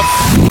stuff.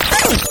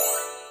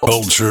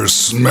 Culture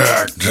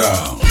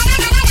Smackdown.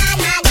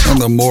 on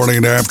the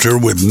morning after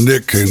with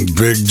Nick and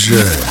Big J.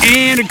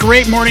 And a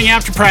great morning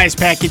after prize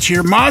package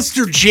here.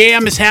 Monster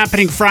Jam is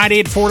happening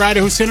Friday at Ford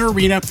Idaho Center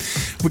Arena.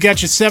 We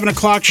got you 7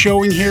 o'clock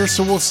showing here,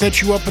 so we'll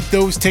set you up with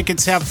those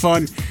tickets. Have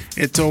fun.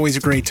 It's always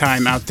a great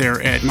time out there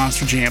at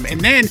Monster Jam.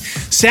 And then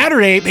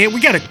Saturday, man,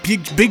 we got a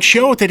big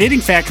show at the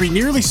Knitting Factory,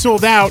 nearly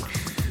sold out.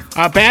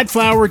 Bad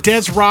Flower,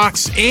 Des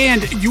Rocks,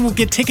 and you will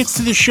get tickets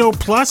to the show.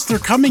 Plus, they're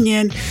coming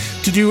in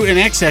to do an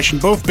X session,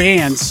 both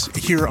bands,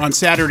 here on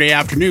Saturday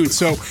afternoon.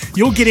 So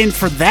you'll get in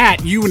for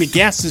that, you and a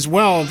guest as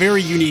well. A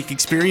very unique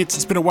experience.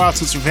 It's been a while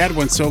since we've had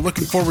one, so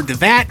looking forward to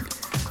that.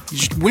 You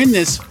should win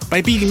this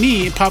by beating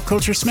me in Pop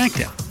Culture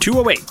Smackdown.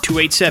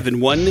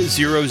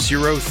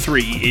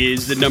 208-287-1003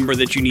 is the number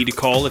that you need to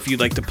call if you'd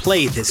like to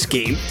play this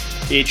game.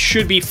 It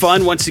should be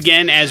fun. Once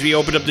again, as we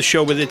open up the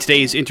show with it,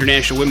 today's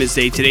International Women's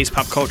Day. Today's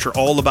pop culture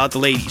all about the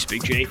ladies,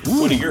 Big J.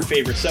 Ooh. One of your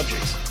favorite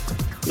subjects.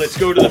 Let's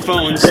go to the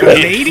phones.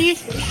 Lady?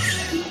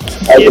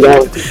 How's it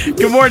going?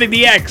 Good morning,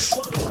 the X.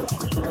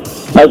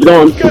 How's it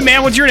going? Good,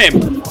 man. What's your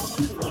name?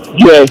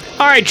 Jay.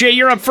 All right, Jay,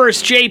 you're up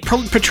first. Jay,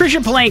 Patricia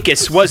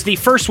Palankis was the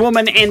first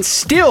woman and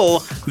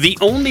still the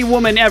only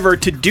woman ever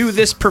to do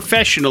this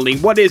professionally.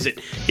 What is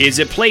it? Is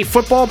it play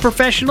football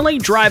professionally,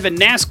 drive a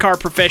NASCAR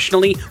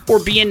professionally, or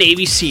be a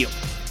Navy SEAL?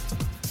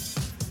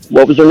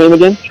 What was her name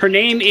again? Her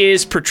name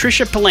is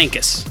Patricia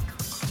Palankis.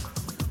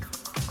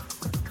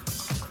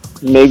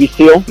 Navy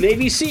SEAL?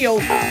 Navy SEAL.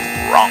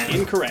 Wrong.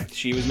 Incorrect.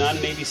 She was not a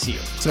Navy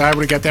SEAL. So I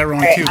would have got that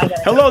wrong, too.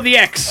 Hello, the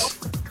X.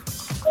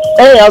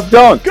 Hey, how's it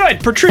going?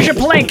 Good. Patricia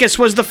Palankis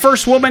was the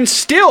first woman,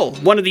 still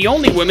one of the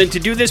only women to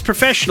do this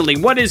professionally.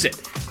 What is it?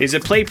 Is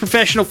it play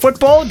professional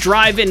football,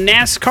 drive in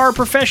NASCAR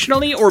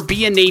professionally, or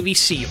be a Navy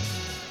SEAL?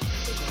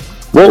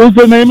 What was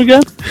her name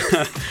again?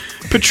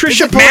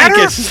 Patricia Does it matter?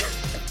 Palankis.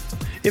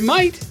 It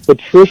might.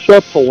 Patricia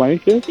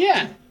Palankis?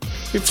 Yeah.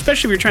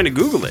 Especially if you're trying to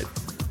Google it.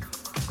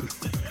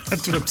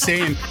 That's what I'm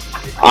saying.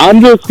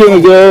 I'm just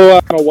going to go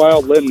on a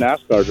wild limb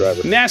NASCAR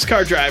driver.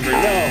 NASCAR driver.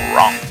 No.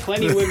 Wrong.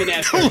 Plenty of women The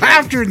NASCAR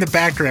laughter in the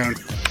background.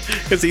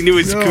 because he knew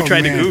he was Oh,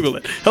 trying man. to Google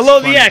it. Hello,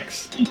 the Funny.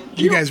 X.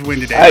 You guys win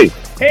today. Hey,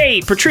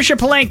 Hey, Patricia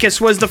Palankis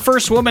was the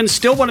first woman,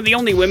 still one of the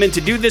only women, to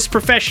do this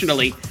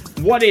professionally.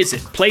 What is it?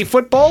 Play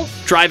football,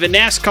 drive a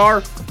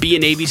NASCAR, be a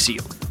Navy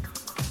SEAL.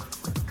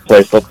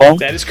 play football?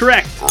 That is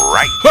correct.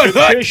 Right.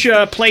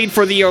 Patricia played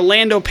for the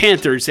Orlando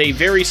Panthers, a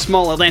very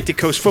small Atlantic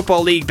Coast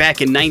football league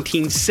back in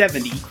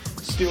 1970.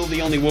 Still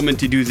the only woman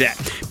to do that.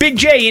 Big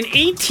J, in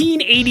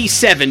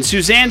 1887,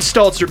 Suzanne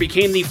Stalzer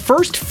became the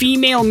first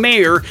female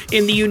mayor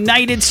in the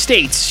United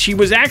States. She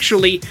was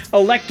actually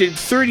elected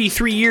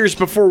 33 years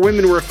before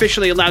women were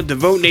officially allowed to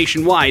vote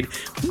nationwide.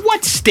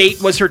 What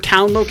state was her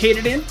town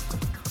located in?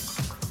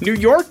 New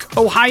York,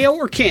 Ohio,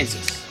 or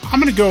Kansas? I'm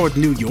going to go with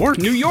New York.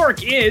 New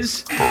York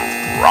is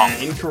wrong.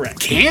 Incorrect.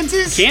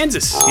 Kansas?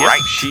 Kansas. Right.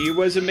 Yep. She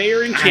was a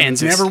mayor in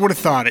Kansas. I never would have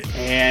thought it.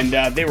 And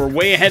they were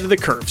way ahead of the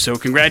curve. So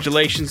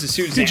congratulations to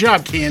Suzanne. Good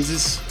job,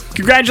 Kansas.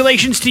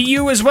 Congratulations to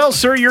you as well,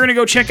 sir. You're going to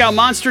go check out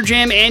Monster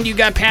Jam, and you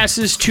got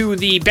passes to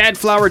the Bad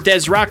Flower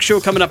Des Rock show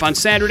coming up on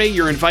Saturday.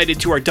 You're invited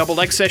to our Double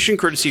X session,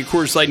 courtesy of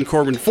Coors Light and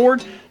Corbin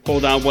Ford.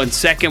 Hold on 1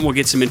 second. We'll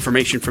get some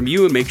information from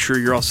you and make sure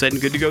you're all set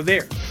and good to go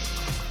there.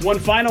 One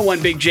final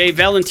one, Big J.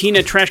 Valentina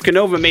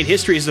Trashkanova made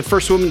history as the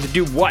first woman to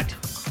do what?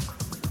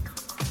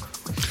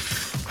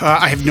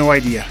 I have no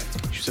idea.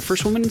 She was the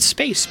first woman in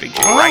space, Big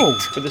J. Oh.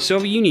 For the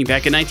Soviet Union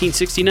back in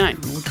 1969.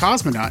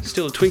 Cosmonaut.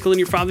 Still a twinkle in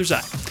your father's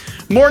eye.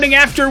 Morning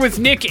After with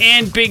Nick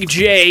and Big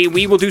J.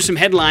 We will do some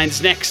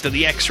headlines next to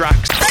the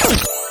X-Rocks.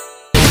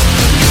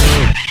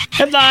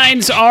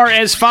 Headlines are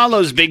as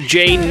follows, Big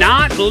J.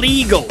 Not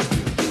legal.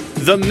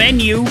 The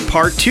Menu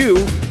Part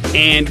 2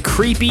 and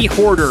Creepy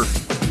Hoarder.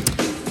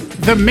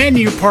 The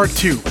Menu Part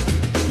 2.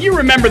 You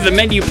remember The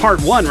Menu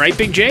Part 1, right,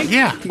 Big J?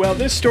 Yeah. Well,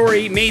 this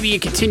story may be a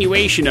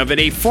continuation of it.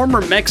 A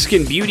former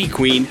Mexican beauty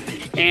queen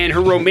and her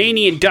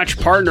Romanian Dutch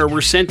partner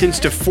were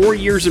sentenced to 4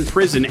 years in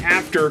prison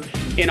after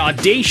an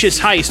audacious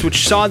heist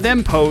which saw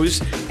them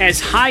pose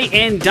as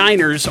high-end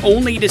diners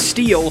only to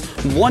steal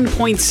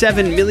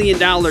 $1.7 million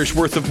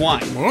worth of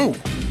wine. Whoa.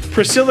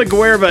 Priscilla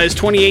Guerva is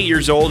 28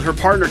 years old. Her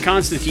partner,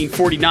 Constantine,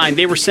 49.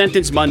 They were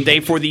sentenced Monday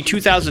for the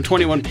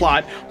 2021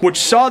 plot, which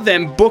saw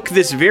them book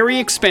this very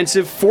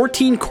expensive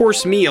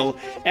 14-course meal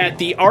at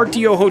the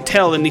Artio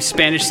Hotel in the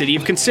Spanish city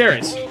of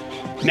Caceres.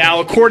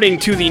 Now, according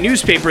to the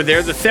newspaper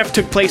there, the theft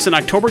took place on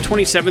October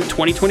 27,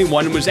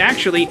 2021, and was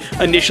actually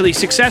initially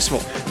successful.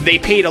 They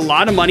paid a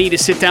lot of money to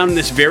sit down in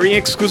this very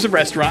exclusive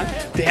restaurant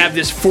to have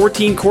this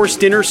 14-course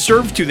dinner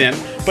served to them.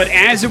 But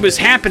as it was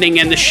happening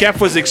and the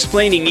chef was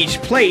explaining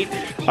each plate,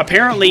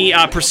 apparently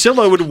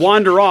Priscilla would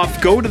wander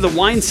off, go to the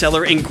wine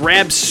cellar, and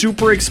grab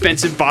super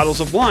expensive bottles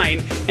of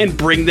wine and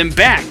bring them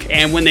back.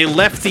 And when they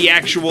left the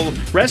actual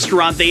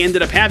restaurant, they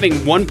ended up having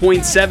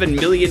 $1.7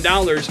 million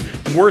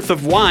worth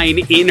of wine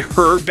in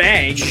her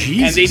bag.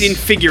 Jesus. And they didn't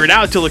figure it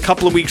out till a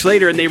couple of weeks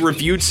later, and they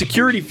reviewed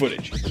security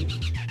footage.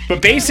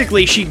 But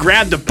basically, she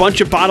grabbed a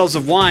bunch of bottles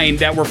of wine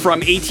that were from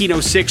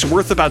 1806,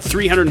 worth about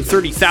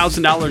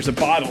 $330,000 a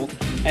bottle,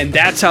 and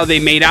that's how they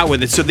made out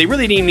with it. So they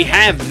really didn't even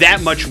have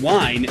that much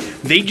wine.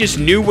 They just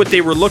knew what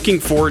they were looking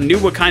for, knew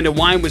what kind of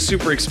wine was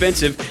super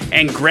expensive,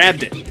 and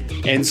grabbed it.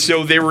 And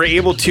so they were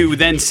able to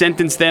then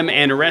sentence them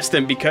and arrest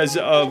them because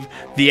of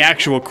the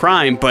actual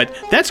crime. But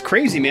that's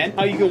crazy, man.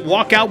 How you can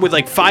walk out with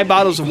like 5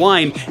 bottles of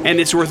wine and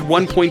it's worth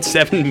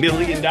 $1.7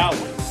 million.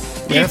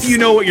 If you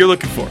know what you're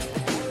looking for.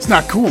 It's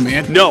not cool,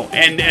 man. No,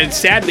 and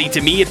sadly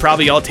to me, it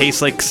probably all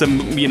tastes like some,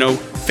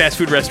 fast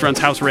food restaurant's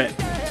house red.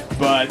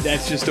 But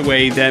that's just the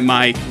way that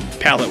my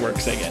palate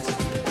works, I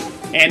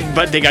guess.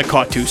 But they got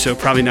caught too, so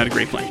probably not a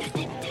great plan.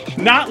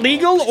 Not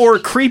legal or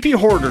creepy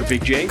hoarder,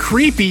 Big J?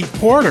 Creepy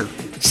hoarder.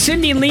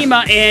 Sydney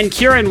Lima and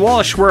Kieran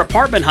Walsh were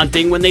apartment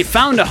hunting when they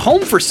found a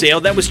home for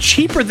sale that was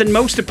cheaper than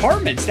most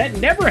apartments. That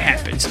never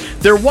happens.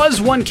 There was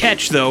one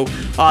catch, though.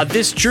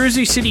 This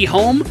Jersey City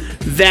home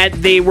that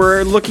they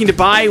were looking to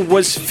buy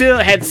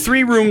had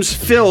 3 rooms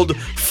filled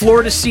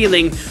floor to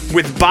ceiling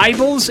with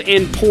Bibles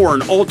and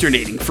porn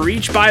alternating. For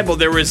each Bible,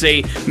 there was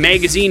a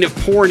magazine of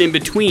porn in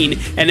between,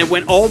 and it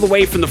went all the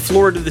way from the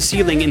floor to the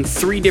ceiling in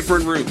 3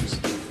 different rooms.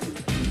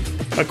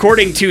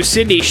 According to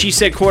Sydney, she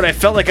said, quote, "I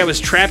felt like I was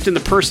trapped in the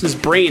person's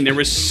brain. There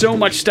was so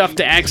much stuff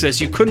to access.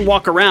 You couldn't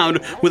walk around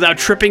without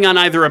tripping on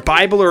either a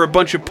Bible or a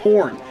bunch of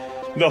porn."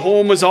 The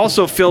home was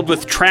also filled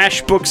with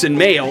trash, books, and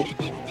mail.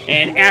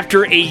 And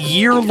after a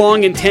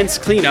year-long intense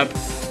cleanup,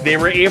 they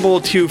were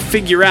able to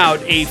figure out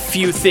a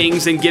few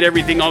things and get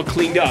everything all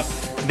cleaned up.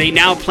 They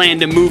now plan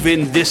to move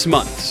in this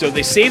month. So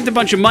they saved a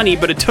bunch of money,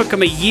 but it took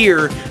them a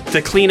year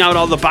to clean out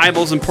all the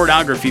Bibles and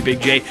pornography,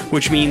 Big J,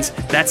 which means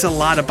that's a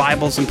lot of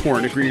Bibles and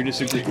porn. Agree or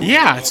disagree?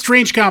 Yeah,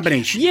 strange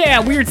combination. Yeah,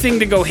 weird thing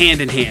to go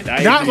hand in hand.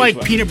 Not like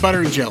peanut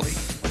butter and jelly.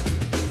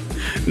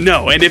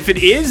 No, and if it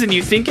is and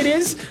you think it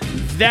is,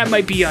 that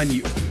might be on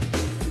you.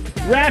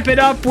 Wrap it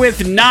up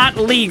with not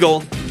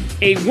legal.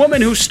 A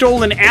woman who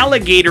stole an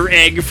alligator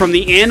egg from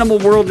the Animal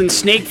World and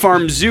Snake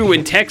Farm Zoo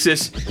in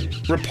Texas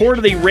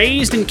reportedly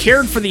raised and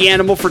cared for the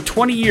animal for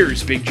 20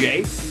 years, Big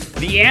J.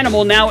 The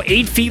animal, now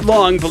 8 feet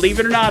long,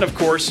 believe it or not, of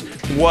course,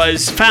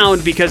 was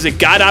found because it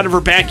got out of her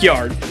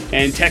backyard,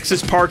 and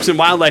Texas Parks and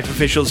Wildlife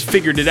officials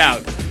figured it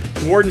out.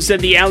 Warden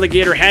said the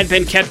alligator had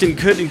been kept in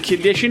good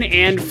condition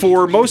and,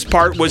 for most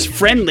part, was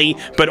friendly,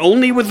 but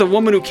only with the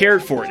woman who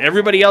cared for it.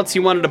 Everybody else he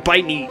wanted to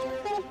bite and eat.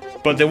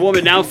 But the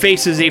woman now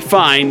faces a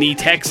fine. The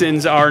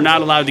Texans are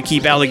not allowed to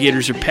keep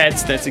alligators or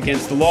pets. That's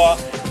against the law.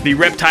 The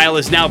reptile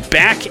is now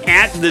back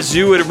at the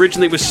zoo it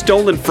originally was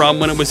stolen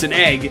from when it was an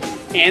egg,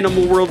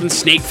 Animal World and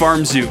Snake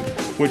Farm Zoo,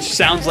 which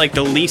sounds like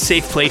the least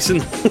safe place in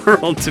the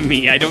world to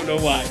me. I don't know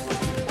why.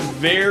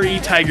 Very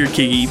Tiger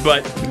King-y,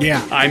 but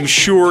yeah, I'm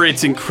sure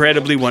it's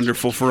incredibly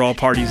wonderful for all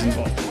parties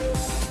involved.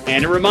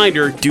 And a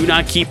reminder, do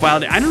not keep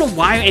wild. I don't know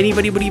why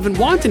anybody would even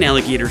want an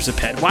alligator as a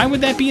pet. Why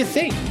would that be a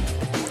thing?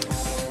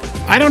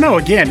 I don't know.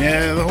 Again,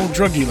 the whole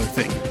drug dealer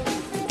thing.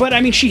 But,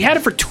 I mean, she had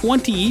it for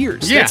 20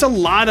 years. Yeah. That's a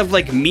lot of,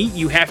 meat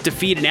you have to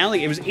feed an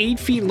alligator. It was 8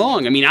 feet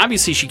long. I mean,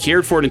 obviously she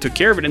cared for it and took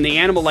care of it, and the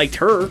animal liked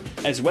her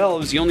as well. It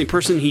was the only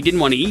person he didn't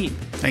want to eat.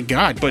 Thank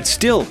God. But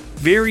still,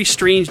 very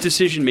strange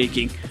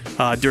decision-making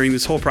during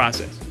this whole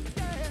process.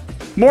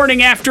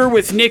 Morning After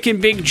with Nick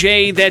and Big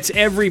J. That's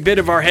every bit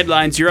of our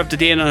headlines. You're up to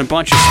date on a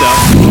bunch of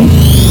stuff.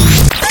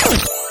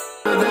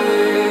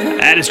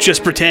 That is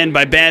Just Pretend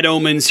by Bad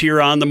Omens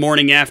here on the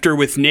Morning After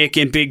with Nick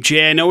and Big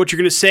J. I know what you're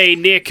going to say,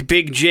 Nick,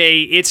 Big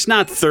J. It's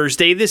not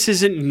Thursday. This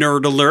isn't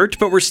Nerd Alert,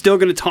 but we're still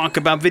going to talk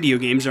about video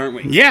games, aren't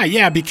we?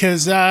 Yeah,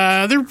 because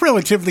they're a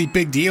relatively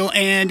big deal.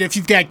 And if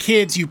you've got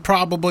kids, you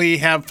probably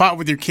have fought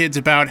with your kids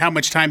about how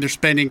much time they're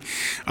spending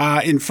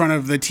in front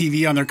of the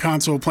TV on their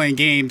console playing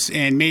games.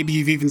 And maybe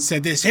you've even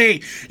said this,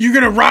 hey, you're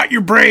going to rot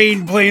your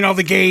brain playing all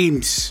the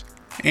games.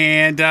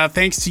 And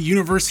thanks to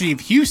University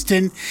of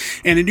Houston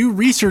and a new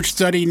research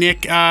study,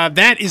 Nick,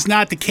 that is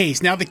not the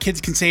case. Now the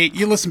kids can say,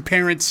 you listen,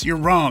 parents, you're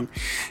wrong.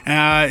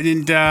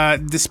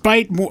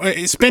 Despite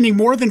spending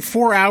more than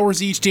 4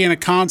 hours each day on a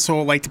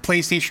console like the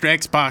PlayStation or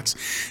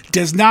Xbox,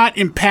 does not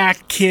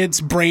impact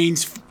kids'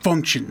 brains'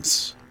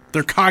 functions,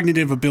 their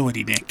cognitive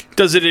ability, Nick.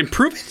 Does it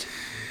improve it?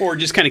 Or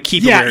just kind of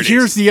keep it where it is? Yeah,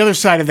 here's the other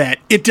side of that.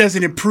 It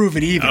doesn't improve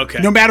it either. Okay.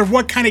 No matter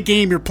what kind of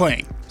game you're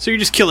playing. So you're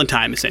just killing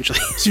time, essentially.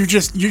 So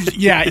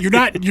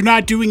you're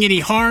not doing any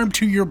harm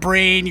to your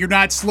brain. You're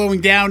not slowing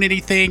down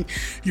anything.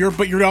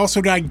 But you're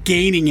also not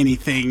gaining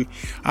anything.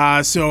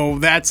 So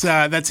that's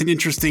an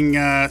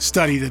interesting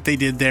study that they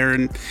did there.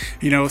 And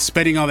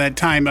spending all that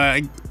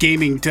time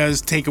gaming does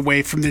take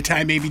away from the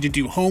time maybe to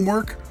do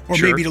homework or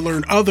maybe to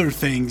learn other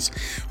things.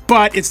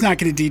 But it's not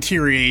going to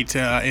deteriorate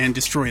and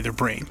destroy their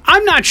brain.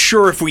 I'm not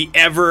sure if we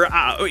ever,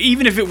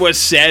 even if it was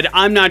said,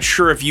 I'm not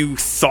sure if you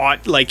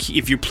thought,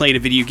 if you're playing a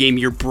video game,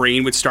 your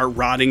brain would start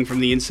rotting from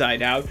the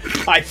inside out.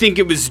 I think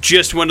it was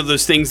just one of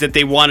those things that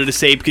they wanted to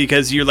say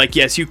because you're like,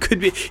 yes, you could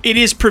be. It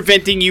is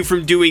preventing you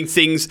from doing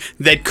things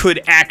that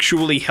could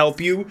actually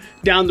help you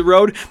down the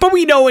road. But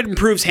we know it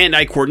improves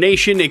hand-eye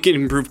coordination. It can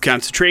improve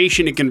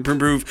concentration. It can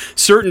improve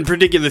certain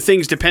particular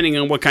things depending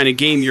on what kind of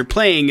game you're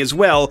playing as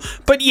well.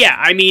 But yeah,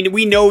 I mean,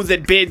 we know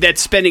know that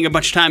spending a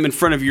bunch of time in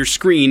front of your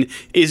screen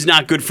is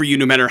not good for you,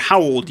 no matter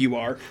how old you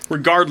are,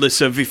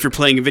 regardless of if you're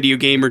playing a video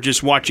game or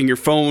just watching your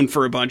phone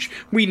for a bunch.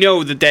 We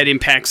know that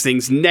impacts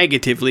things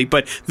negatively,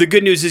 but the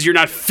good news is you're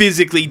not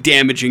physically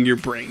damaging your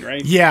brain,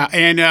 right? Yeah,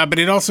 and but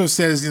it also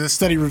says the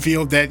study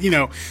revealed that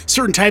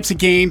certain types of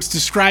games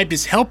described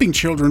as helping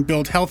children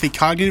build healthy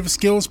cognitive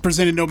skills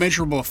presented no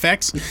measurable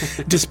effects,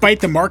 despite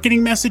the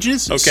marketing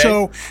messages. Okay.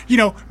 So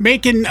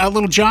making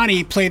little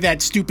Johnny play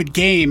that stupid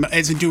game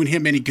isn't doing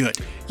him any good.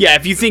 Yeah,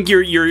 if you think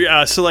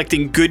you're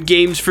selecting good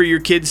games for your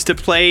kids to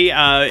play,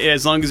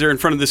 as long as they're in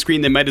front of the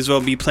screen, they might as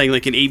well be playing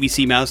like an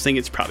ABC mouse thing.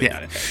 It's probably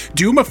not it.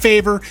 Do them a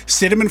favor,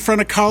 sit them in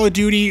front of Call of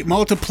Duty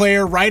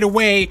multiplayer right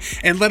away,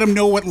 and let them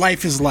know what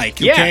life is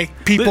like. Okay,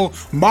 people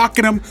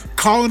mocking them,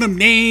 calling them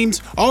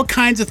names, all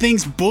kinds of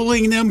things,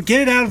 bullying them.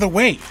 Get it out of the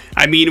way.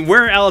 I mean,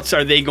 where else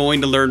are they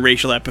going to learn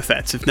racial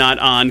epithets if not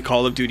on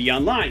Call of Duty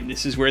Online?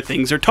 This is where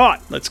things are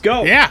taught. Let's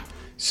go. Yeah.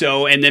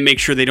 So, and then make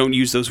sure they don't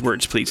use those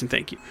words, please and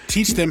thank you.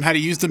 Teach them how to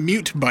use the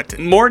mute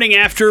button. Morning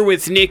After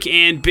with Nick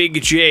and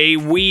Big J.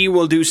 We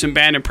will do some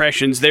band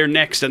impressions. They're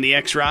next on the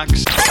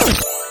X-Rocks.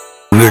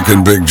 Nick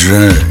and Big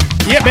J.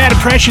 Yeah, Bad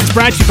Impressions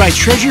brought to you by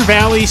Treasure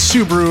Valley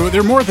Subaru.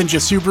 They're more than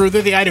just Subaru.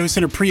 They're the Idaho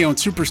Center pre-owned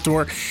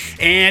superstore.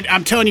 And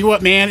I'm telling you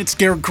what, man, it's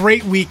a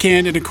great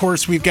weekend. And, of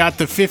course, we've got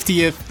the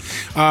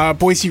 50th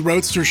Boise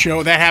Roadster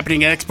Show. That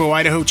happening at Expo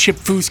Idaho. Chip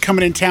Foose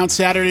coming in town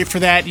Saturday for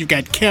that. You've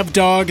got Kev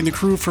Dog and the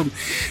crew from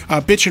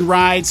Bitchin'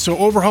 Rides. So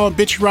Overhaul and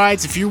Bitchin'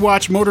 Rides, if you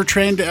watch Motor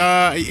Trend,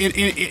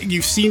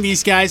 you've seen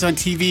these guys on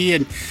TV.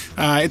 And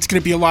it's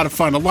going to be a lot of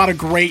fun. A lot of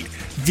great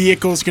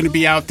vehicles going to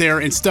be out there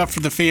and stuff for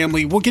the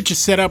family. We'll get you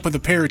set up with a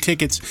pair of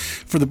tickets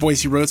for the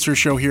Boise Roadster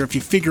Show here if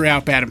you figure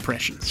out Bad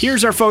Impressions.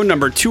 Here's our phone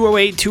number,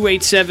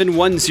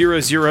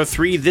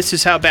 208-287-1003. This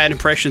is how Bad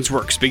Impressions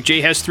works. Big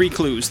J has 3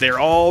 clues. They're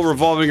all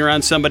revolving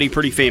around somebody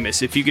pretty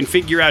famous. If you can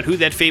figure out who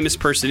that famous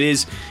person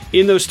is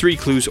in those 3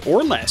 clues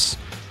or less,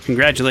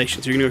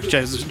 congratulations. You're going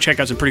to check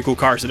out some pretty cool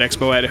cars at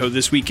Expo Idaho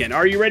this weekend.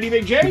 Are you ready,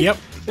 Big J? Yep.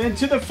 Then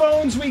to the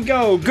phones we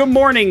go. Good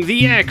morning,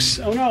 the X.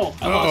 Oh, no.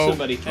 I lost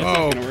somebody. That's not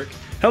going to work.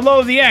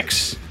 Hello, the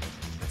X.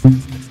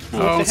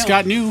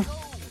 Scott New.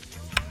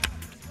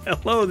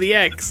 Hello, the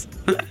X.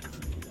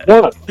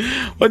 What?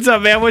 What's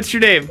up, man? What's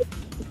your name?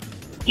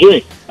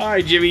 Jimmy. All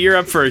right, Jimmy, you're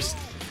up first.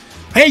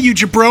 Hey, you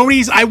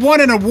jabronis, I won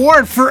an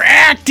award for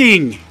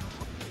acting.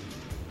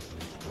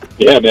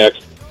 Yeah,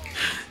 next.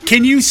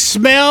 Can you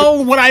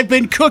smell what I've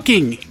been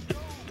cooking?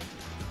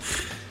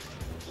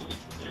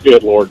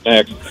 Good Lord,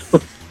 next.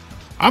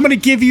 I'm going to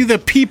give you the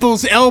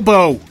people's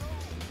elbow.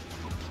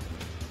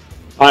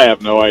 I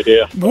have no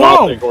idea. Whoa.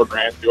 I'll say Gordon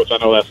Ramsay, which I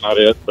know that's not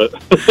it, but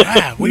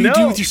What do you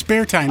do No. with your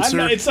spare time,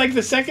 sir? It's like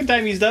the second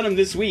time he's done them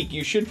this week.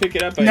 You should pick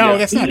it up. No,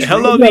 that's not true.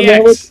 Hello, What's the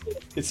up, X.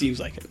 It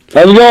seems like it.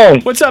 how's it going?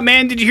 What's up,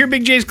 man? Did you hear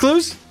Big J's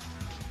clues?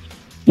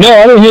 No,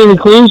 I didn't hear any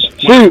clues.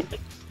 Shoot.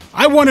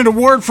 I won an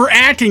award for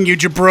acting, you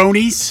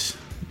jabronis.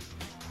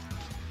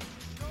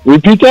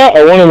 Repeat that.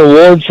 I won an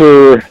award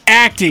for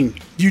Acting,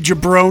 you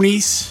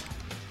jabronis.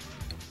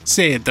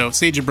 Say it, though.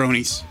 Say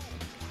jabronis.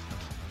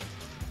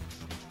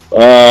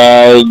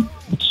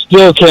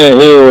 Still can't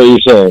hear what you're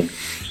saying.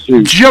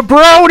 Shoot.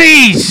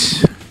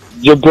 Jabronis!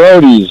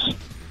 Jabrotis.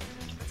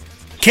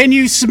 Can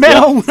you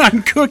smell what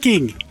I'm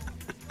cooking?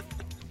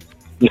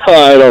 No,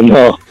 I don't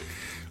know.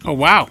 Oh,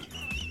 wow.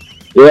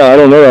 Yeah, I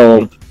don't know that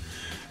one.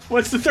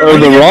 What's the third Oh,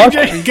 one? The again, Rock?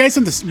 Big J? Are you guys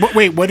on this?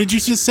 Wait, what did you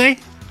just say?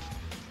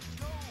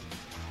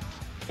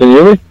 Can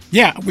you hear me?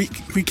 Yeah, we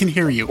can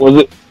hear you. Was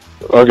it?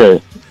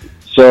 Okay.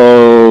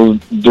 So,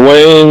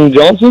 Dwayne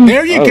Johnson?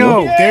 There you I don't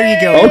go. know. There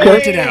you go. Okay.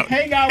 Worked it out.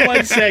 Hang on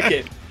 1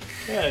 second.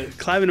 Yeah,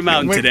 climbing a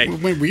mountain today.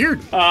 Went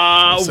weird.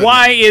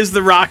 Why is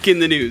The Rock in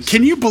the news?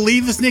 Can you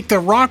believe this, Nick? The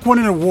Rock won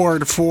an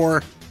award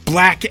for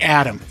Black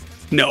Adam.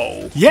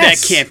 No.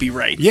 Yes. That can't be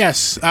right.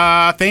 Yes,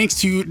 thanks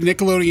to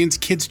Nickelodeon's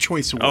Kids'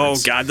 Choice Oh,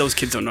 Awards. God, those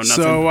kids don't know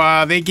nothing.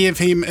 So they give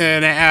him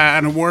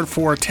an award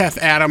for Teth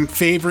Adam,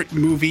 favorite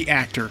movie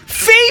actor.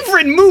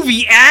 Favorite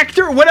movie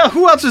actor?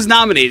 Who else was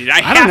nominated? I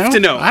I don't have know. to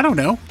know. I don't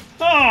know.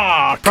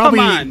 Oh, Probably,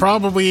 come on.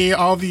 probably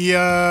all the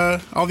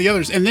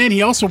others. And then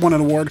he also won an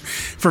award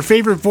for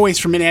favorite voice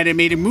from an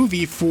animated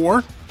movie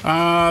for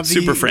the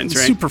Super Friends,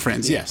 right? Super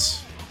Friends,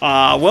 yes.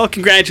 Well,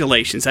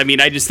 congratulations. I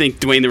mean, I just think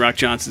Dwayne The Rock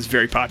Johnson is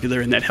very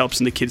popular, and that helps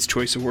in the Kids'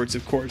 Choice Awards,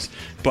 of course.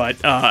 But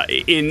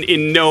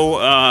in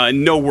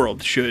no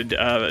world should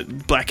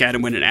Black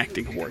Adam win an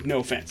acting award. No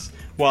offense.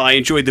 Well, I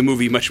enjoyed the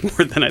movie much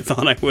more than I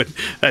thought I would.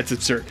 That's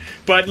absurd.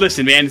 But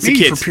listen, man, it's Maybe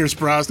the kids. for Pierce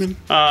Brosnan.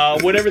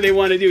 Whatever they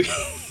want to do.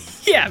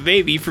 Yeah,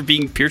 maybe for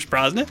being Pierce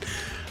Brosnan.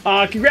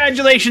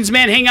 Congratulations,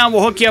 man. Hang on.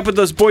 We'll hook you up with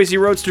those Boise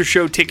Roadster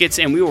Show tickets,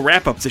 and we will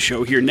wrap up the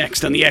show here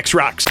next on the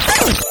X-Rocks.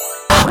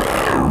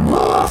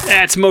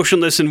 That's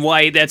Motionless in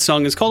White. That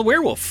song is called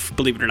Werewolf,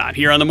 believe it or not,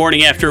 here on The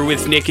Morning After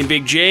with Nick and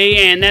Big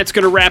J. And that's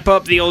going to wrap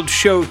up the old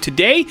show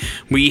today.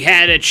 We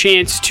had a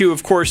chance to,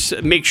 of course,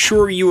 make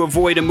sure you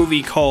avoid a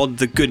movie called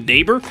The Good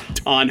Neighbor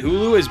on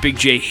Hulu, as Big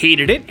J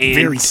hated it. And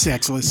Very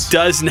sexless.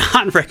 does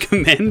not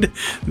recommend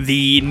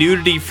the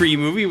nudity-free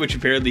movie, which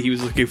apparently he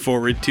was looking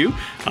forward to,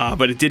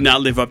 but it did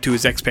not live up to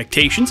his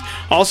expectations.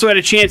 Also had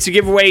a chance to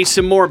give away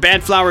some more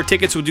Bad Flower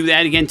tickets. We'll do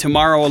that again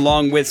tomorrow,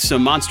 along with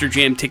some Monster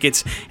Jam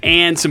tickets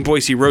and some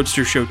Boise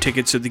Roadster Show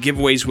tickets. So the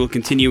giveaways will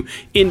continue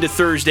into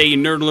Thursday.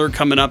 Nerd Alert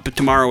coming up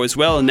tomorrow as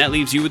well, and that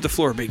leaves you with the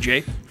floor, Big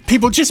J.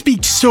 People, just be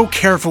so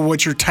careful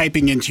what you're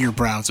typing into your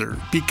browser,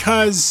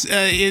 because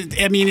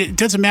it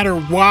doesn't matter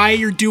why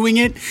you're doing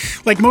it.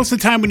 Like, most of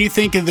the time when you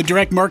think of the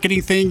direct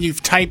marketing thing,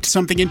 you've typed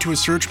something into a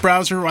search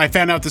browser. I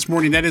found out this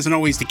morning that isn't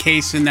always the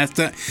case, and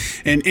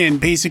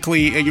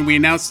basically we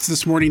announced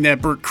this morning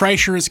that Bert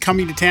Kreischer is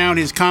coming to town.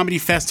 His comedy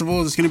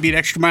festival is going to be at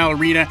Extra Mile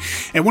Arena,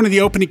 and one of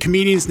the opening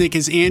comedians, Nick,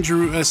 is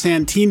Andrew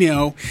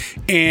Santino.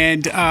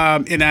 And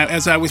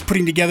as I was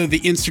putting together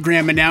the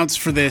Instagram announce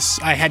for this,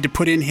 I had to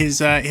put in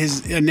his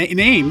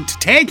name to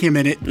tag him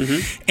in it,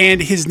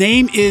 and his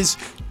name is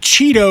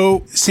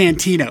Cheeto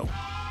Santino.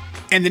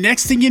 And the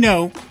next thing you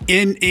know,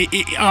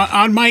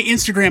 on my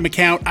Instagram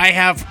account, I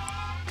have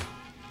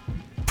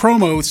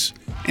promos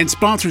and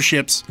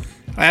sponsorships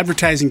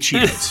advertising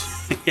Cheetos.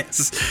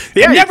 Yes.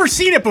 I've never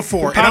seen it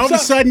before, and all of a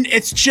sudden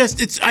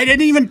I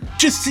didn't even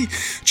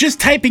just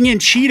typing in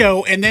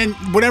Cheeto, and then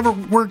whatever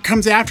word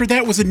comes after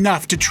that was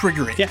enough to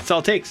trigger it. Yeah, that's all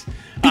it takes.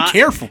 Be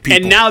careful, people.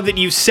 And now that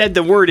you've said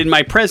the word in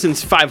my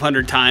presence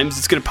 500 times,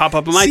 it's going to pop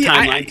up on my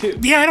timeline, too.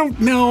 Yeah, I don't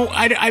know.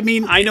 I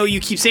mean... I know you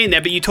keep saying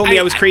that, but you told me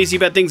I was crazy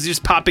about things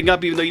just popping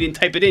up even though you didn't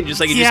type it in, just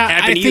like it just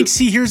happened to you.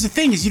 See, here's the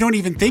thing, is you don't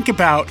even think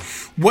about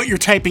what you're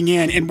typing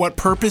in and what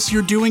purpose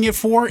you're doing it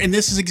for, and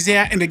this is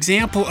an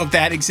example of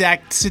that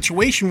exact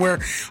situation where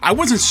I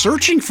wasn't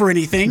searching for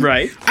anything.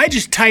 Right. I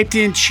just typed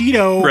in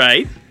Cheeto...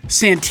 Right.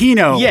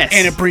 Santino, yes,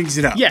 and it brings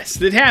it up. Yes,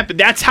 that happened.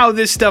 That's how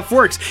this stuff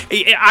works.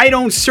 I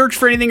don't search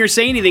for anything or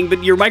say anything,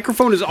 but your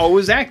microphone is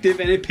always active,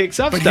 and it picks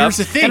up stuff. Here's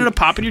the thing. And it'll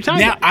pop in your timeline.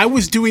 Now, I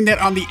was doing that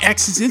on the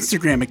X's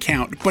Instagram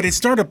account, but it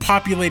started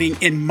populating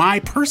in my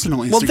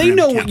personal Instagram account. Well, they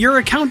know your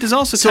account is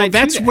also tied to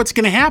that. So that's what's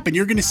going to happen.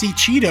 You're going to see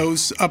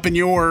Cheetos up in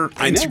your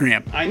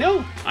Instagram. I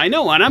know,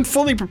 and I'm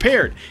fully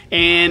prepared.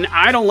 And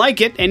I don't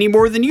like it any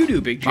more than you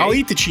do, Big J. I'll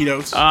eat the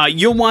Cheetos.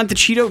 You'll want the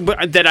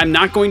Cheeto that I'm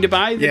not going to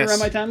buy that yes. are on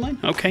my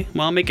timeline? Okay,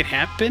 well, I'll make it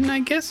happen, I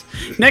guess.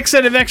 Next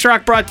set of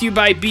X-Rock brought to you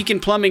by Beacon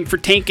Plumbing for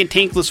tank and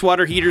tankless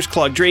water heaters,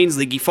 clogged drains,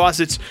 leaky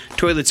faucets,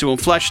 toilets that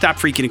won't flush. Stop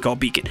freaking and call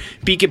Beacon.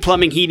 Beacon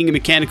Plumbing, Heating and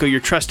Mechanical, your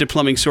trusted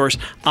plumbing source,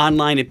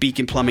 online at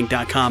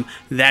beaconplumbing.com.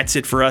 That's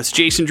it for us.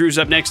 Jason Drew's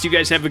up next. You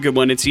guys have a good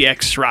one. It's the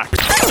X-Rock.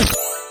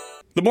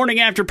 The Morning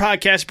After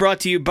podcast brought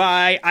to you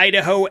by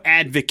Idaho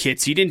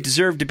Advocates. You didn't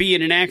deserve to be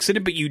in an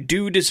accident, but you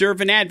do deserve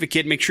an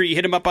advocate. Make sure you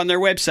hit them up on their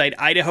website,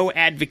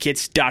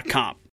 idahoadvocates.com.